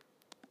better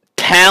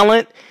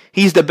talent.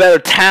 He's the better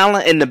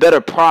talent and the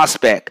better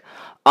prospect.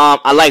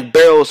 I like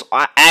Burrow's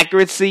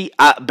accuracy.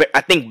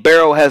 I think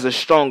Burrow has a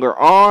stronger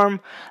arm.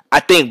 I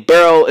think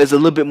Burrow is a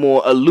little bit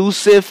more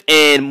elusive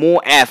and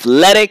more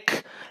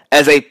athletic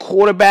as a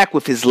quarterback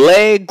with his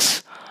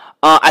legs.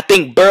 I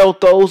think Burrow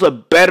throws a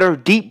better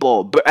deep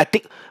ball. I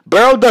think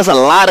Burrow does a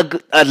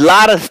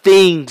lot of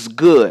things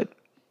good.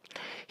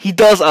 He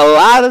does a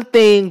lot of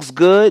things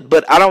good,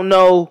 but I don't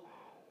know.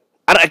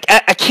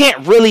 I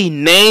can't really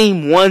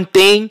name one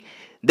thing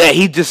that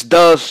he just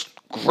does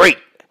great.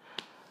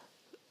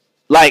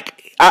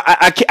 Like,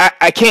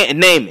 I can't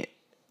name it.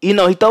 He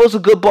throws a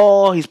good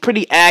ball. He's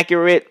pretty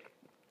accurate.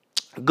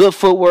 Good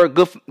footwork,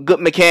 good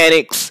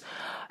mechanics.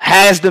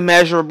 Has the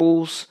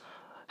measurables.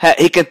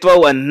 He can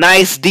throw a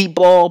nice deep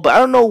ball, but I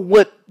don't know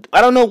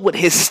what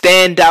his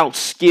standout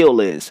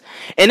skill is.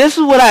 And this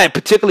is what I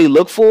particularly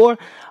look for.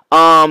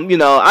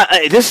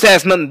 This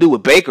has nothing to do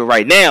with Baker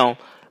right now,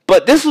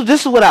 but this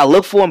is what I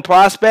look for in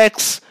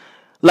prospects.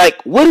 I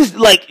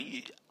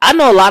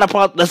know a lot of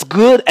prospects that's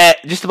good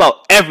at just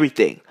about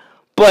everything.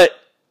 But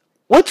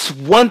what's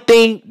one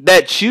thing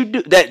that you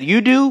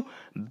do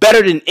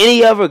better than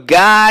any other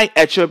guy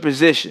at your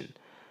position?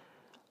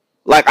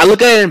 Like, I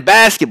look at it in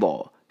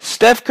basketball.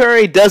 Steph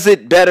Curry does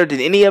it better than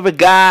any other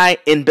guy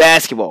in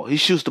basketball. He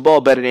shoots the ball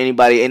better than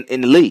anybody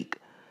in the league.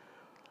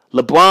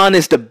 LeBron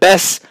is the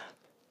best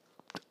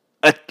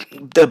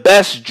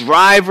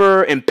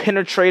driver and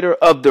penetrator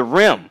of the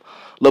rim.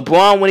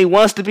 LeBron, when he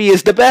wants to be,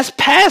 is the best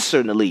passer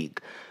in the league.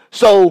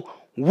 So,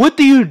 what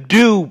do you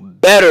do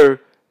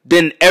better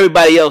than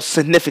everybody else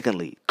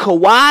significantly?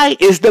 Kawhi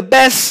is the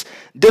best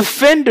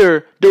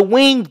defender, the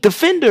wing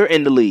defender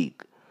in the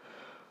league.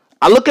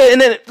 I look at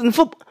it in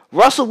football.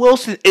 Russell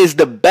Wilson is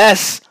the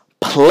best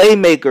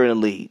playmaker in the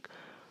league.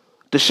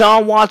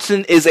 Deshaun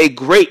Watson is a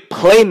great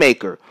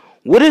playmaker.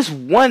 What is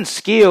one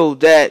skill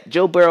that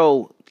Joe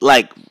Burrow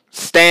really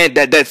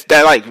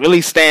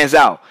stands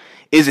out?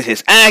 Is it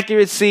his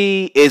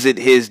accuracy? Is it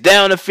his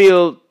down the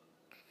field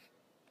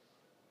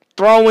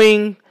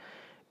throwing?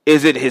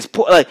 Is it his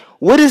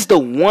what is the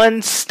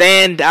one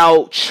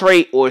standout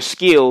trait or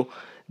skill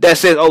that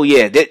says, oh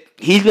yeah, that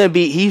he's gonna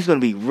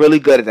be really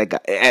good at that guy,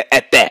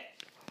 at that?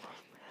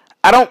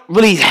 I don't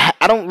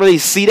really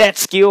see that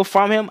skill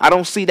from him. I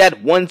don't see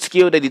that one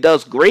skill that he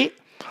does great.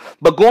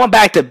 But going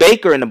back to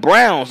Baker and the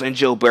Browns and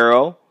Joe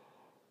Burrow's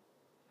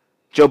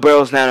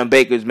now in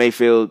Baker's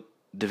Mayfield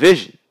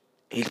division.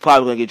 He's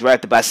probably going to get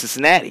drafted by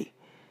Cincinnati.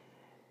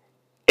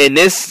 And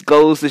this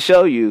goes to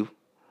show you,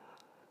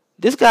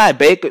 this guy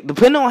Baker,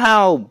 depending on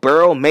how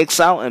Burrow makes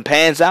out and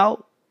pans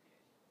out,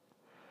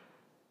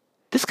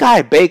 this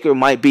guy Baker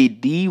might be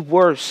the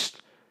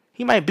worst.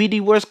 He might be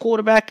the worst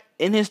quarterback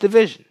in his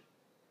division.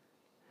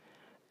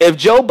 If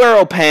Joe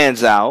Burrow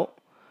pans out,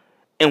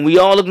 and we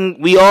all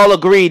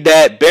agree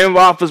that Ben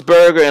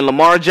Roethlisberger and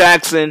Lamar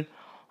Jackson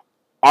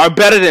are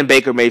better than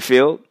Baker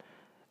Mayfield,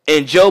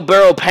 and Joe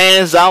Burrow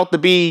pans out to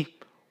be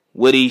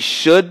what he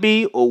should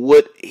be or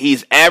what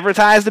he's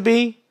advertised to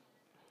be,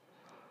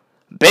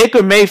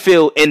 Baker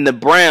Mayfield and the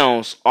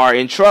Browns are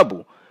in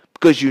trouble.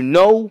 Because you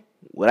know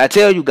what I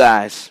tell you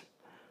guys,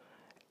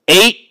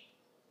 8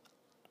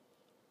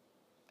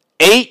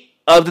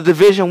 of the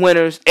division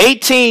winners, 8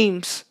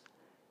 teams,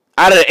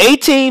 out of the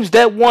 8 teams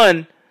that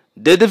won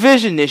the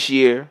division this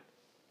year,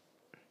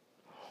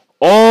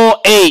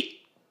 all 8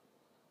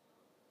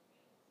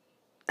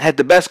 had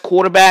the best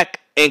quarterback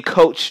and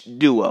coach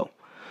duo.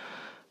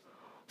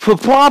 For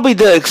probably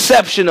the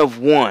exception of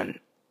one,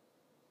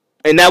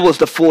 and that was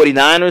the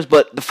 49ers,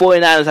 but the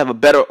 49ers have a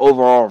better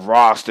overall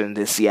roster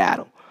than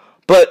Seattle.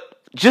 But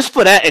just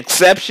for that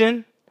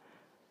exception,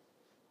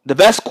 the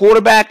best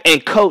quarterback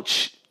and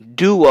coach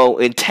duo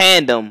in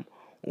tandem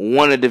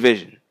won the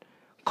division.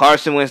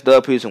 Carson Wentz,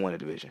 Doug Peterson won the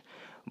division.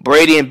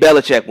 Brady and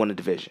Belichick won the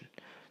division.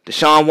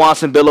 Deshaun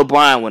Watson, Bill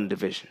O'Brien won the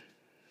division.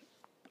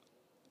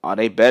 Are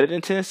they better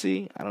than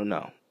Tennessee? I don't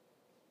know.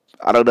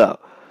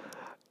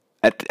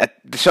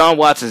 Deshaun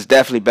Watson is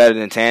definitely better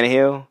than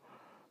Tannehill.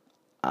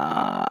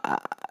 I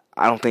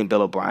don't think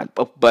Bill O'Brien.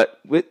 But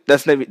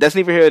that's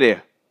neither here or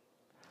there.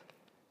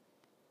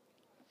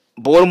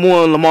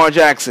 Baltimore and Lamar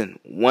Jackson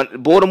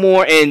won.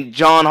 Baltimore and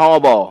John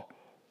Harbaugh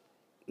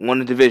won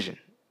the division.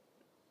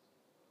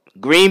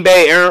 Green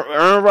Bay,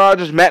 Aaron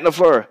Rodgers, Matt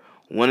LaFleur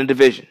won the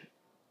division.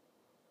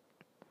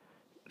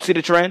 See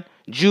the trend?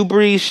 Drew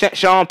Brees,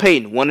 Sean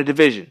Payton won the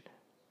division.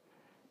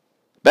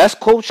 Best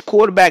coach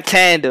quarterback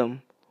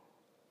tandem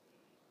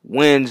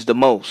wins the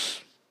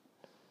most.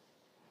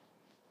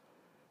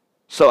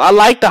 So I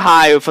like the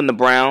hire from the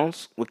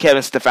Browns with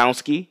Kevin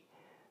Stefanski.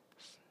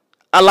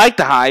 I like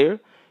the hire.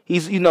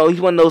 He's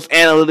one of those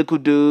analytical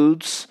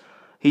dudes.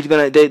 He's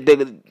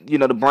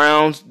the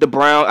Browns.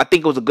 I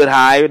think it was a good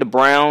hire. The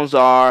Browns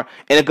are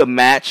in a good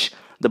match.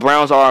 The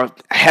Browns are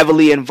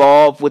heavily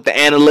involved with the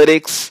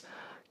analytics.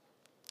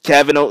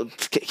 Kevin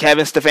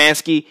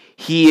Stefanski,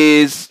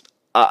 he's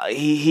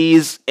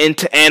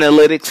into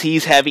analytics.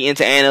 He's heavy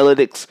into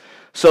analytics.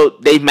 So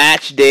they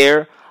match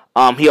there.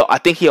 I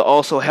think he'll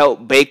also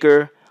help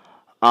Baker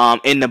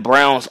in the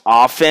Browns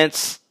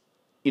offense,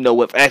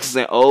 with X's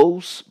and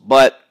O's.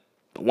 But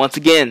once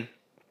again,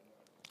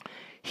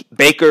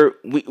 Baker,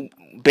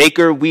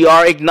 we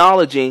are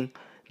acknowledging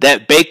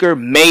that Baker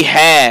may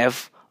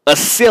have a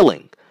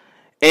ceiling,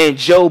 and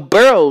Joe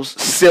Burrow's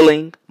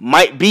ceiling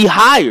might be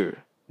higher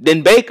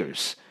than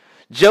Baker's.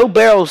 Joe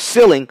Burrow's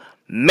ceiling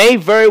may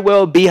very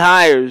well be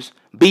higher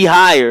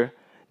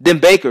than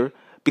Baker,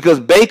 because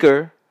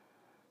Baker,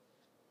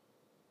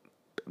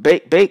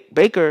 we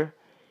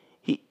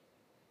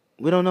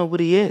don't know what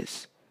he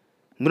is.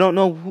 We don't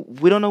know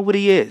what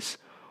he is.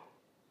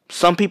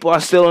 Some people are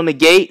still on the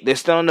gate. They're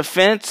still on the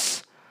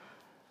fence.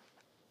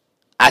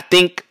 I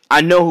think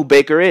I know who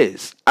Baker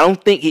is. I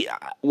don't think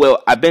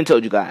I've been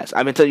telling you guys.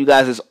 I've been telling you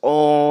guys this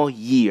all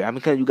year.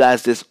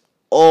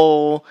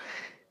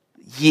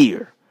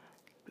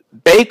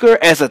 Baker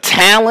as a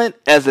talent,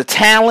 as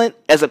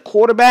a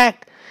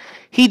quarterback,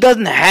 he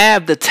doesn't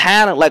have the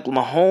talent like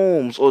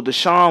Mahomes or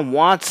Deshaun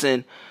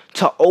Watson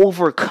to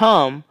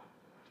overcome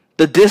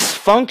the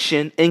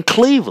dysfunction in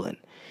Cleveland.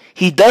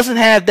 He doesn't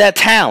have that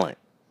talent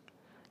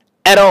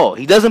at all.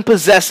 He doesn't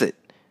possess it.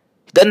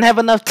 He doesn't have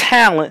enough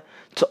talent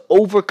to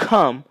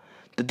overcome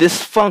the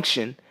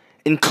dysfunction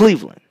in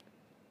Cleveland.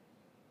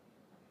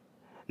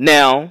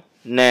 Now,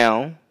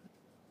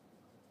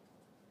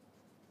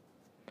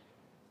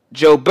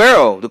 Joe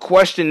Burrow, the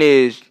question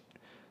is,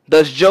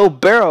 does Joe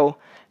Burrow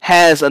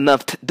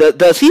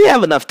does he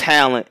have enough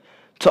talent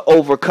to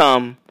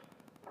overcome,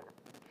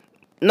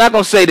 I'm not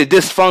going to say the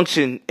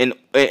dysfunction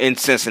in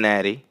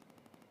Cincinnati,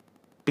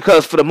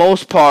 because for the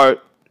most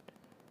part,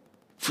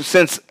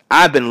 since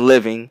I've been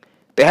living,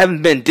 they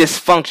haven't been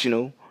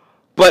dysfunctional,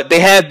 but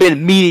they have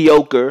been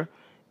mediocre,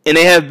 and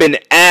they have been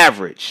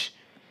average.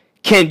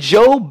 Can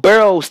Joe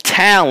Burrow's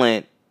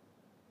talent,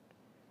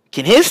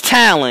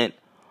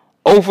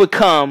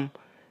 overcome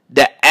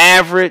the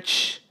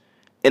average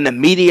and the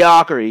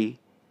mediocrity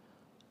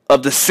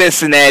of the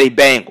Cincinnati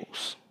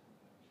Bengals?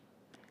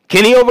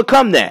 Can he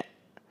overcome that?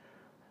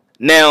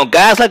 Now,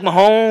 guys like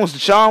Mahomes,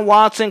 Deshaun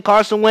Watson,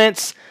 Carson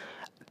Wentz,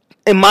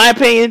 in my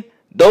opinion,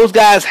 those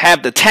guys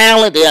have the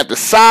talent, they have the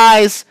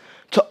size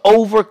to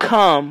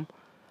overcome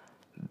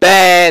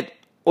bad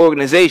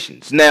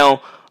organizations.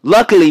 Now,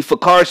 luckily for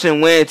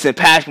Carson Wentz and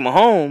Patrick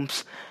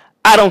Mahomes,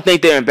 I don't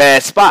think they're in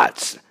bad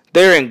spots.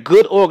 They're in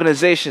good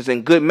organizations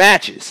and good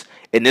matches.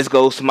 And this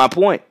goes to my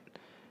point.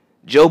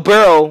 Joe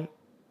Burrow,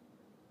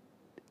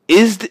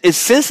 is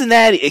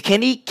Cincinnati,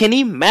 can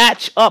he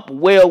match up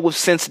well with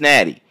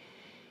Cincinnati?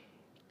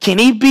 Can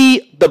he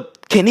be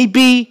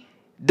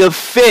the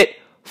fit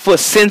for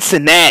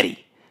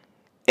Cincinnati?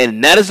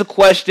 And that is a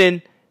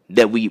question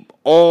that we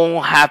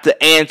all have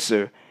to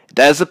answer.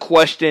 That is a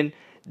question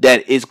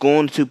that is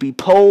going to be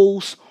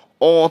posed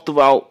all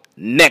throughout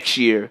next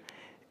year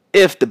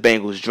if the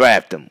Bengals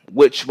draft him,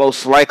 which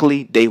most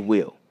likely they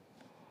will.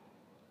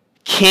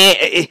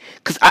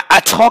 Because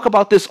I talk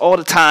about this all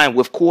the time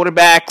with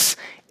quarterbacks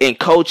and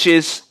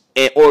coaches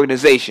and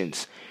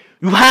organizations.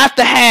 You have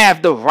to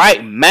have the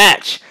right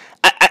match.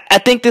 I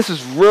think this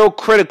is real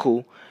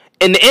critical.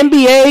 In the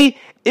NBA,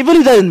 it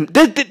really doesn't.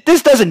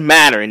 This doesn't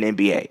matter in the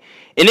NBA.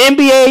 In the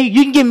NBA,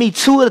 you can give me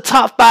 2 of the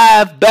top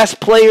 5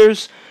 best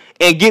players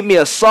and give me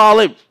a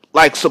solid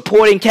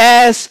supporting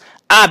cast.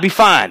 I'd be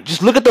fine.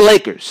 Just look at the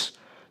Lakers.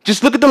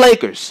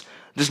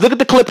 Just look at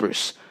the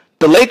Clippers.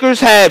 The Lakers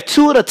have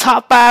 2 of the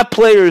top 5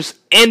 players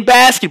in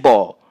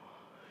basketball.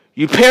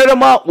 You pair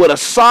them up with a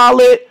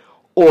solid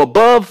or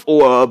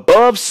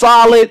above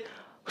solid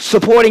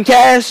supporting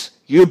cast,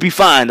 you'll be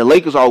fine. The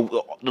Lakers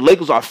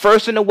are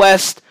first in the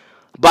West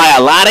by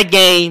a lot of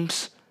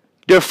games.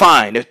 They're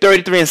fine. They're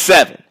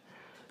 33-7.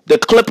 The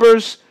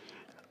Clippers,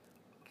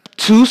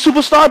 2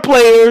 superstar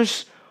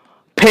players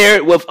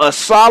paired with a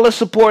solid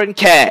supporting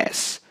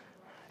cast.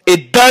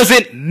 It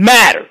doesn't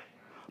matter.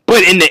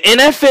 But in the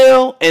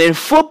NFL and in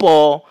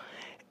football,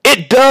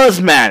 it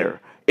does matter.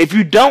 If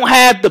you don't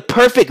have the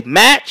perfect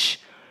match,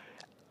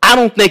 I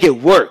don't think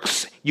it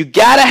works. You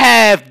gotta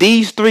have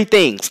these 3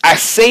 things. I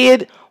say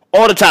it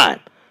all the time.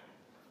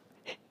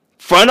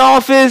 Front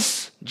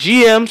office,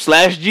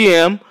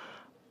 GM/GM,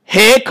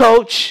 head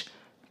coach,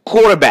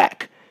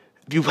 quarterback.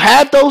 If you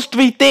have those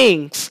 3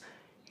 things,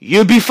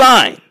 you'll be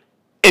fine.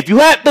 If you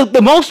have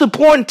the most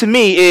important to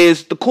me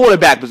is the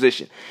quarterback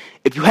position.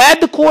 If you have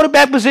the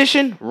quarterback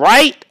position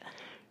right,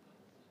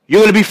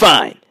 you're going to be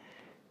fine.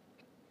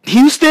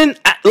 Houston,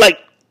 like,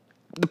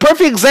 the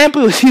perfect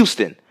example is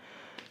Houston.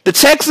 The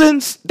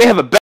Texans, they have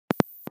a better.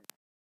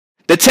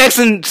 The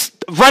Texans'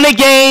 running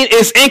game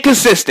is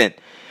inconsistent.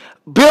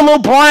 Bill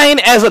O'Brien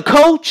as a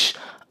coach,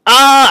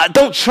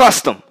 don't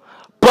trust him.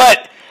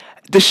 But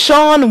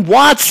Deshaun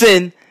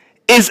Watson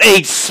is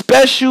a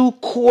special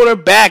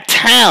quarterback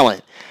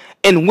talent.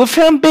 And with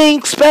him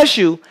being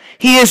special,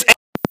 he is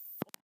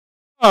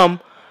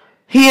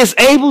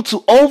able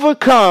to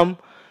overcome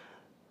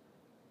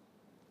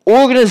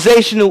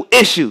organizational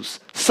issues,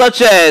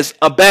 such as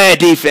a bad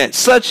defense,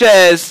 such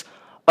as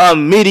a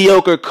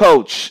mediocre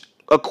coach,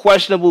 a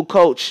questionable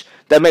coach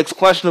that makes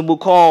questionable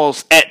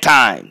calls at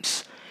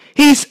times.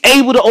 He's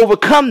able to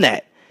overcome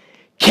that.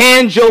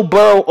 Can Joe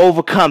Burrow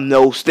overcome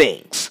those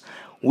things?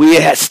 We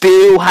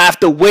still have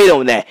to wait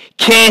on that.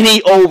 Can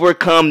he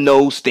overcome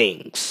those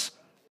things?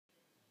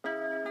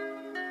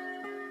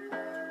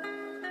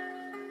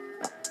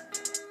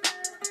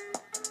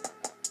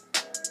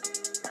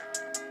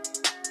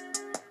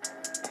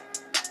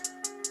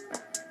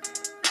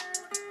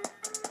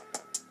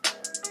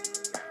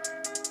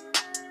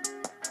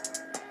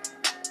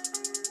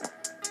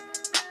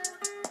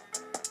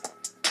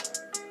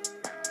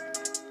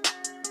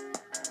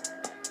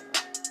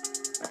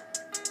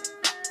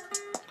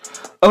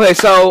 Okay,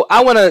 so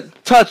I want to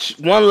touch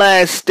one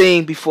last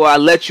thing before I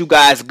let you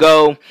guys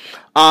go.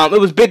 It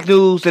was big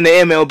news in the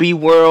MLB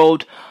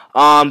world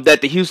that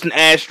the Houston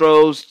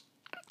Astros,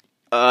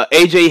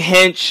 AJ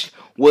Hinch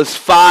was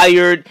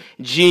fired,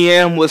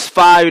 GM was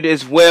fired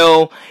as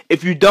well.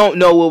 If you don't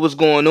know what was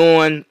going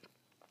on,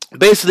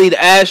 basically the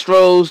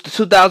Astros, the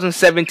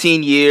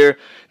 2017 year,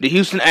 the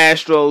Houston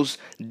Astros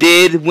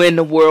did win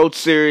the World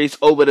Series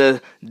over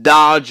the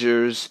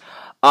Dodgers.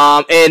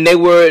 And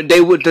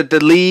the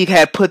league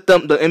had put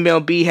them, the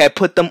MLB had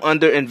put them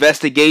under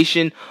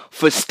investigation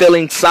for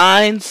stealing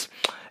signs.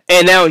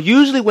 And now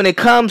usually when it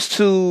comes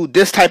to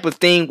this type of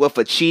thing with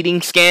a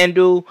cheating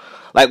scandal,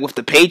 like with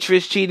the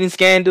Patriots cheating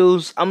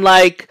scandals, I'm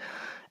like,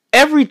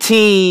 every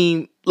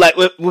team, like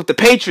with the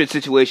Patriots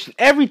situation,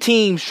 every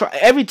team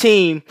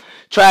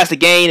tries to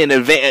gain an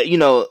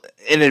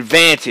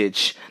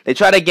advantage. They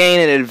try to gain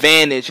an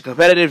advantage, a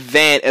competitive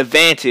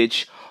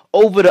advantage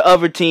over the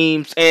other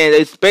teams, and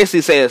they basically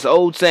say it's an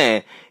old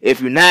saying: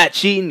 if you're not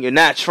cheating, you're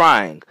not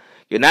trying.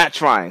 You're not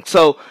trying.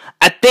 So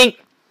I think,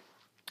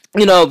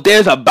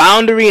 there's a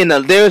boundary, and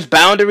there's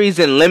boundaries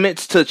and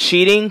limits to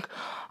cheating.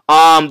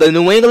 The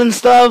New England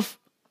stuff,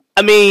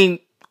 I mean,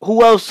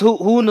 who else?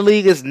 Who in the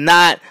league is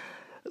not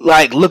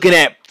like looking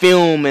at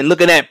film and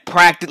looking at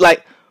practice?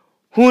 Like,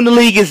 who in the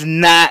league is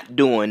not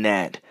doing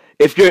that?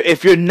 If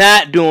you're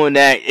not doing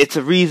that, it's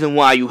a reason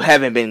why you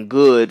haven't been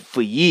good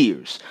for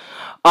years.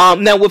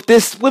 Now with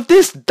this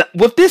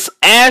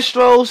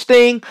Astros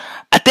thing,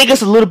 I think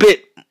it's a little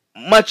bit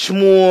much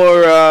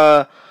more.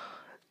 I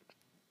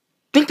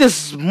think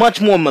this is much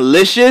more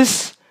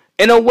malicious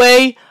in a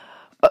way,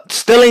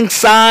 stealing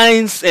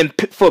signs and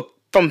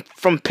from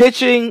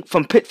pitching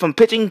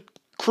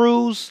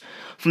crews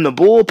from the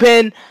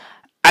bullpen.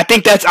 I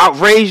think that's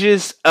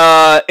outrageous.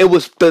 It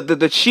was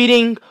the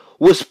cheating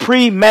was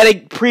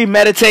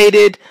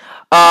premeditated.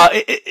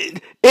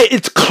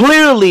 It's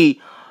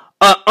clearly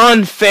an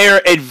unfair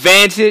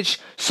advantage.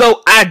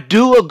 So I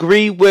do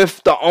agree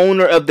with the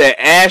owner of the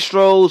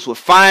Astros with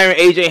firing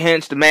AJ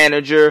Hinch, the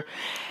manager,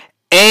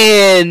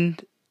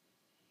 and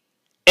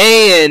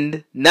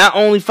not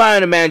only firing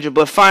the manager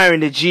but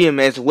firing the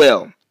GM as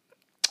well.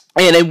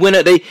 And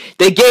they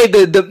gave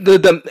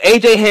the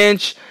AJ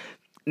Hinch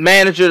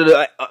manager,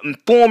 the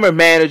former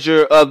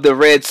manager of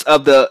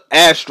the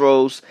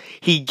Astros,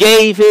 he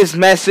gave his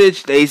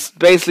message. They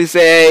basically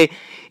say,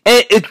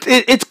 and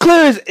it's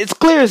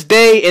clear as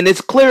day, and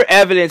it's clear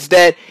evidence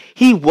that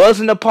he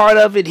wasn't a part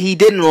of it. He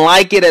didn't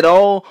like it at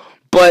all,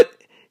 but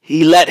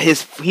he let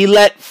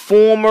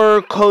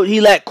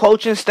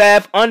coaching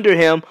staff under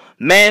him,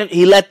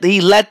 he let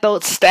the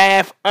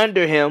staff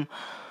under him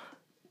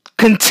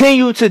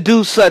continue to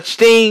do such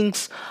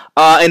things.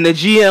 And the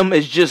GM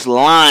is just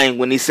lying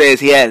when he says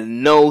he has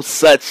no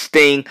such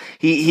thing.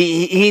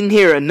 He didn't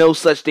hear no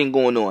such thing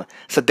going on.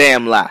 It's a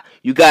damn lie.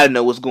 You gotta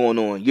know what's going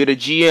on. You're the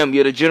GM.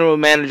 You're the general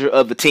manager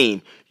of the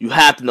team. You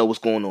have to know what's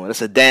going on.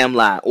 That's a damn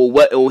lie.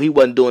 Or he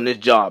wasn't doing this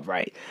job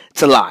right.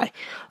 It's a lie.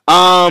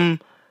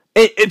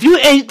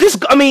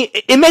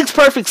 It makes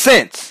perfect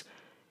sense.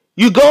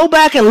 You go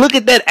back and look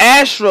at that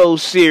Astros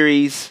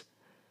series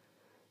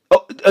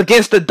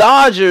against the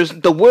Dodgers,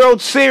 the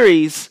World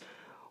Series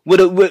with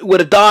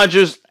the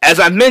Dodgers, as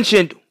the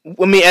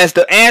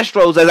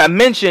Astros, as I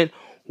mentioned,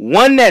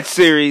 won that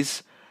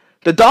series.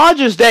 The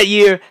Dodgers that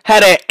year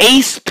had an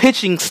ace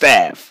pitching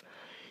staff.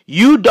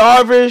 Yu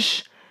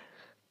Darvish,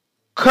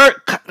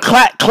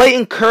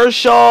 Clayton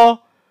Kershaw,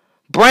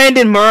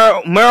 Brandon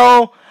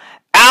Merrill,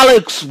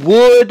 Alex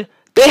Wood.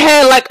 They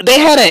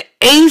had an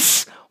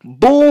ace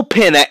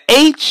bullpen,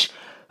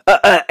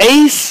 an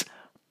ace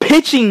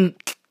pitching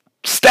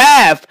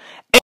staff.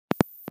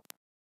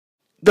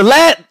 And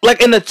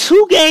in the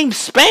 2-game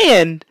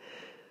span,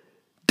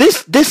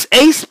 this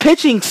ace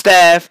pitching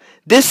staff,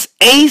 this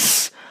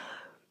ace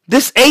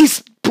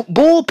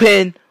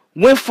bullpen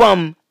went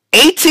from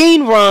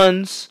 18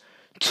 runs,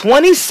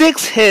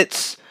 26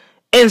 hits,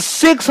 and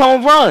 6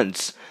 home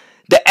runs.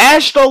 The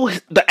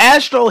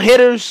Astro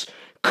hitters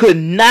could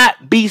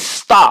not be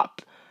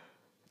stopped.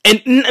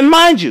 And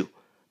mind you,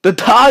 the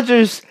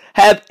Dodgers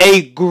have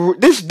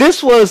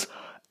this was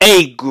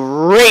a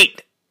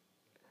great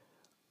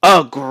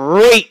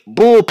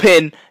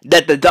bullpen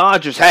that the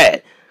Dodgers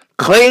had.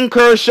 Clayton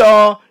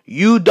Kershaw,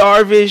 Yu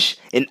Darvish,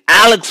 and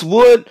Alex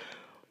Wood.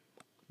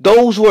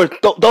 Those are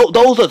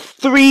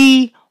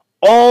 3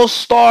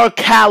 all-star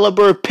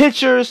caliber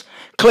pitchers.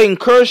 Clayton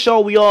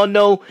Kershaw, we all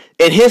know,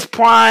 in his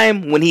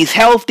prime, when he's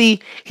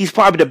healthy, he's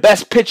probably the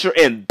best pitcher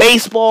in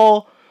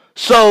baseball.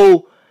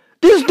 So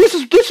this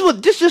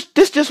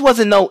just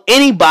wasn't no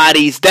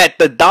anybody's that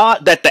the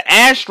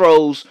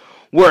Astros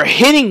were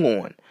hitting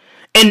on.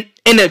 And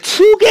in a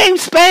 2-game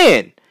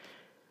span,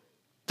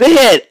 they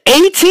had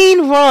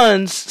 18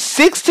 runs,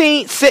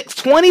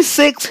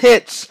 26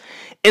 hits,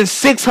 and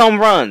 6 home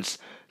runs.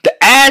 The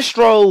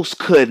Astros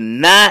could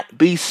not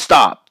be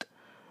stopped.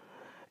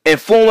 And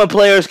former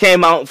player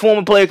came out and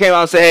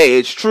said, hey,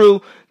 it's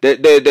true.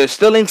 They're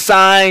stealing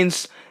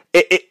signs.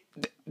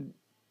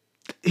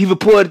 He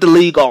reported the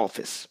league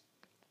office.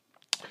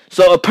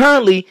 So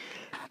apparently,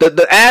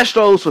 the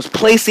Astros was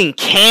placing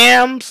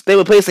cams. They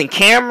were placing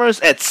cameras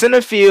at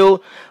center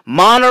field.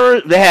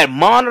 They had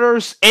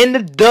monitors in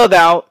the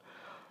dugout,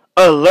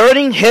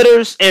 alerting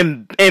hitters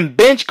and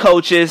bench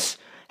coaches,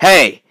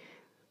 hey,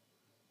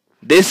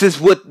 this is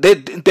what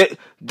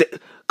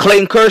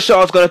Clayton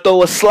Kershaw is going to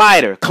throw a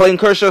slider. Clayton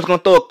Kershaw is going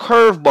to throw a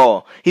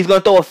curveball. He's going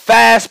to throw a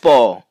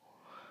fastball.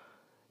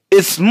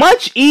 It's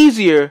much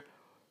easier.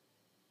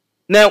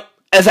 Now,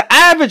 as the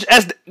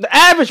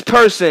average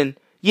person,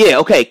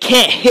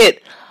 can't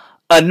hit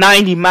a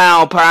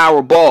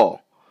 90-mile-per-hour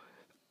ball.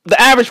 The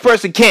average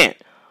person can't.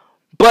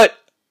 But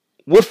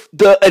with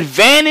the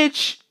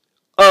advantage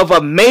of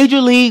a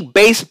Major League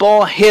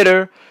Baseball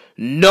hitter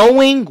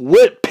knowing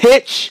what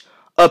pitch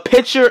a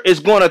pitcher is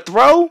going to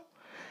throw,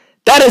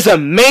 that is a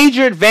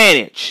major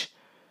advantage.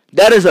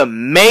 That is a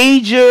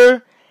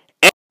major.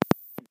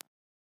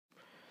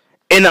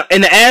 And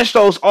the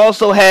Astros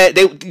also had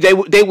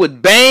they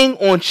would bang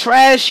on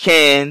trash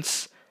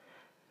cans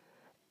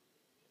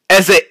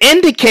as an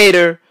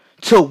indicator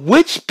to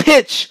which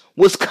pitch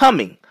was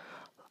coming.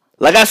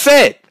 Like I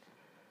said,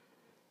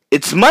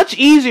 it's much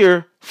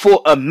easier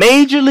for a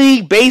Major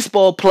League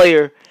Baseball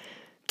player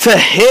to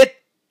hit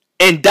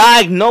and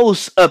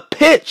diagnose a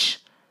pitch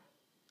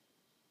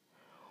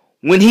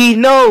when he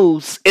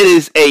knows it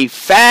is a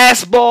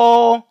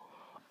fastball,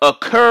 a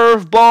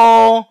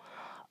curveball,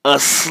 a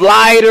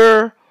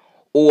slider,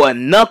 or a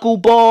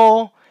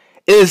knuckleball.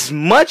 It is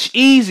much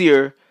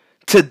easier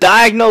to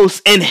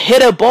diagnose and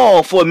hit a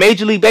ball for a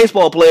Major League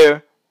Baseball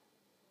player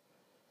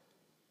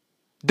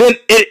than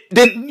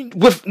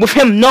with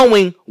him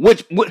knowing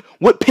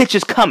what pitch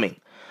is coming.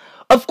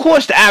 Of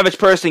course, the average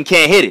person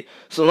can't hit it.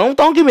 So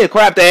don't give me a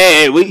crap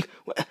that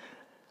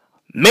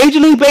Major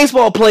League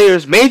Baseball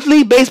players, Major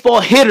League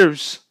Baseball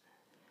hitters,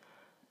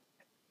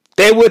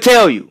 they will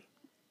tell you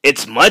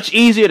it's much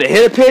easier to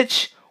hit a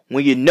pitch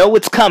when you know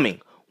it's coming,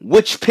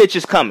 which pitch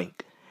is coming.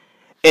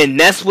 And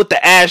that's what the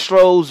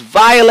Astros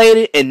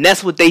violated, and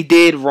that's what they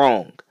did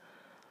wrong.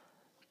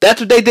 That's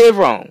what they did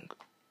wrong.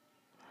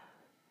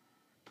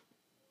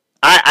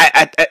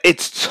 I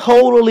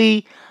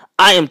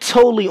am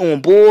totally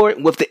on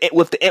board with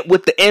what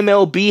the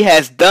MLB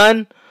has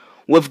done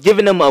with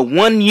giving them a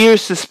 1-year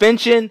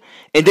suspension,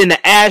 and then the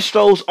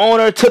Astros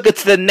owner took it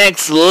to the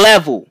next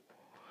level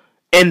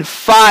and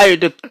fired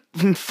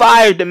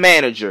the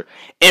manager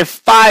and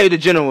fired the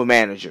general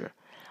manager.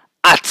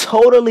 I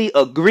totally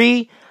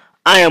agree.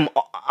 I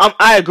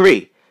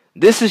agree.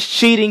 This is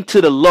cheating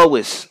to the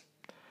lowest.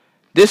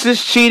 This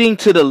is cheating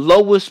to the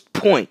lowest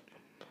point.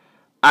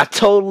 I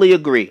totally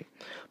agree.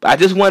 But I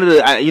just wanted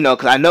to,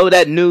 because I know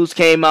that news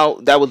came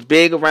out that was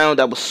big around,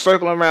 that was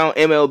circling around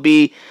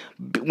MLB,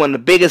 one of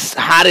the biggest,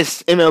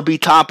 hottest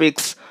MLB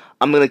topics.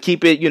 I'm going to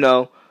keep it, I'm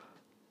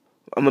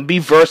going to be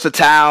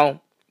versatile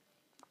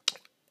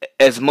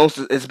as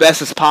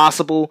best as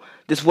possible.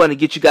 Just want to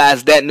get you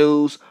guys that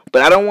news,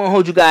 but I don't want to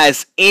hold you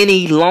guys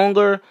any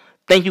longer.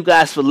 Thank you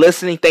guys for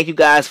listening. Thank you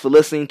guys for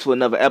listening to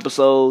another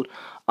episode.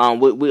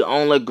 We're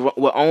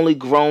only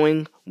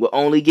growing. We're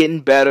only getting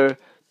better.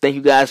 Thank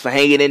you guys for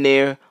hanging in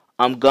there.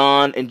 I'm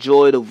gone.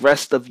 Enjoy the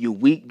rest of your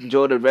week.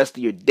 Enjoy the rest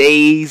of your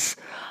days.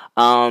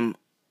 Yeah.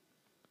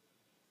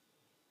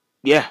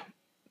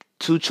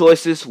 2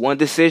 choices, 1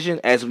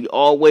 decision, as we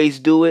always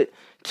do it.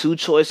 2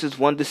 choices,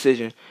 1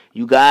 decision.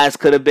 You guys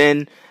could have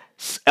been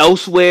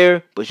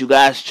elsewhere, but you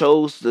guys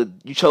chose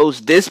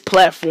this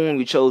platform.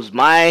 You chose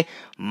my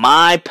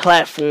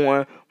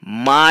platform,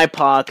 my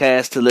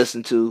podcast to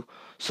listen to.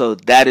 So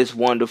that is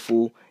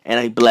wonderful and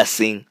a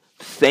blessing.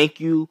 Thank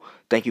you.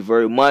 Thank you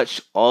very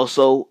much.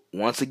 Also,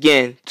 once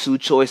again, 2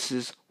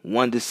 choices,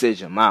 1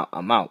 decision.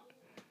 I'm out.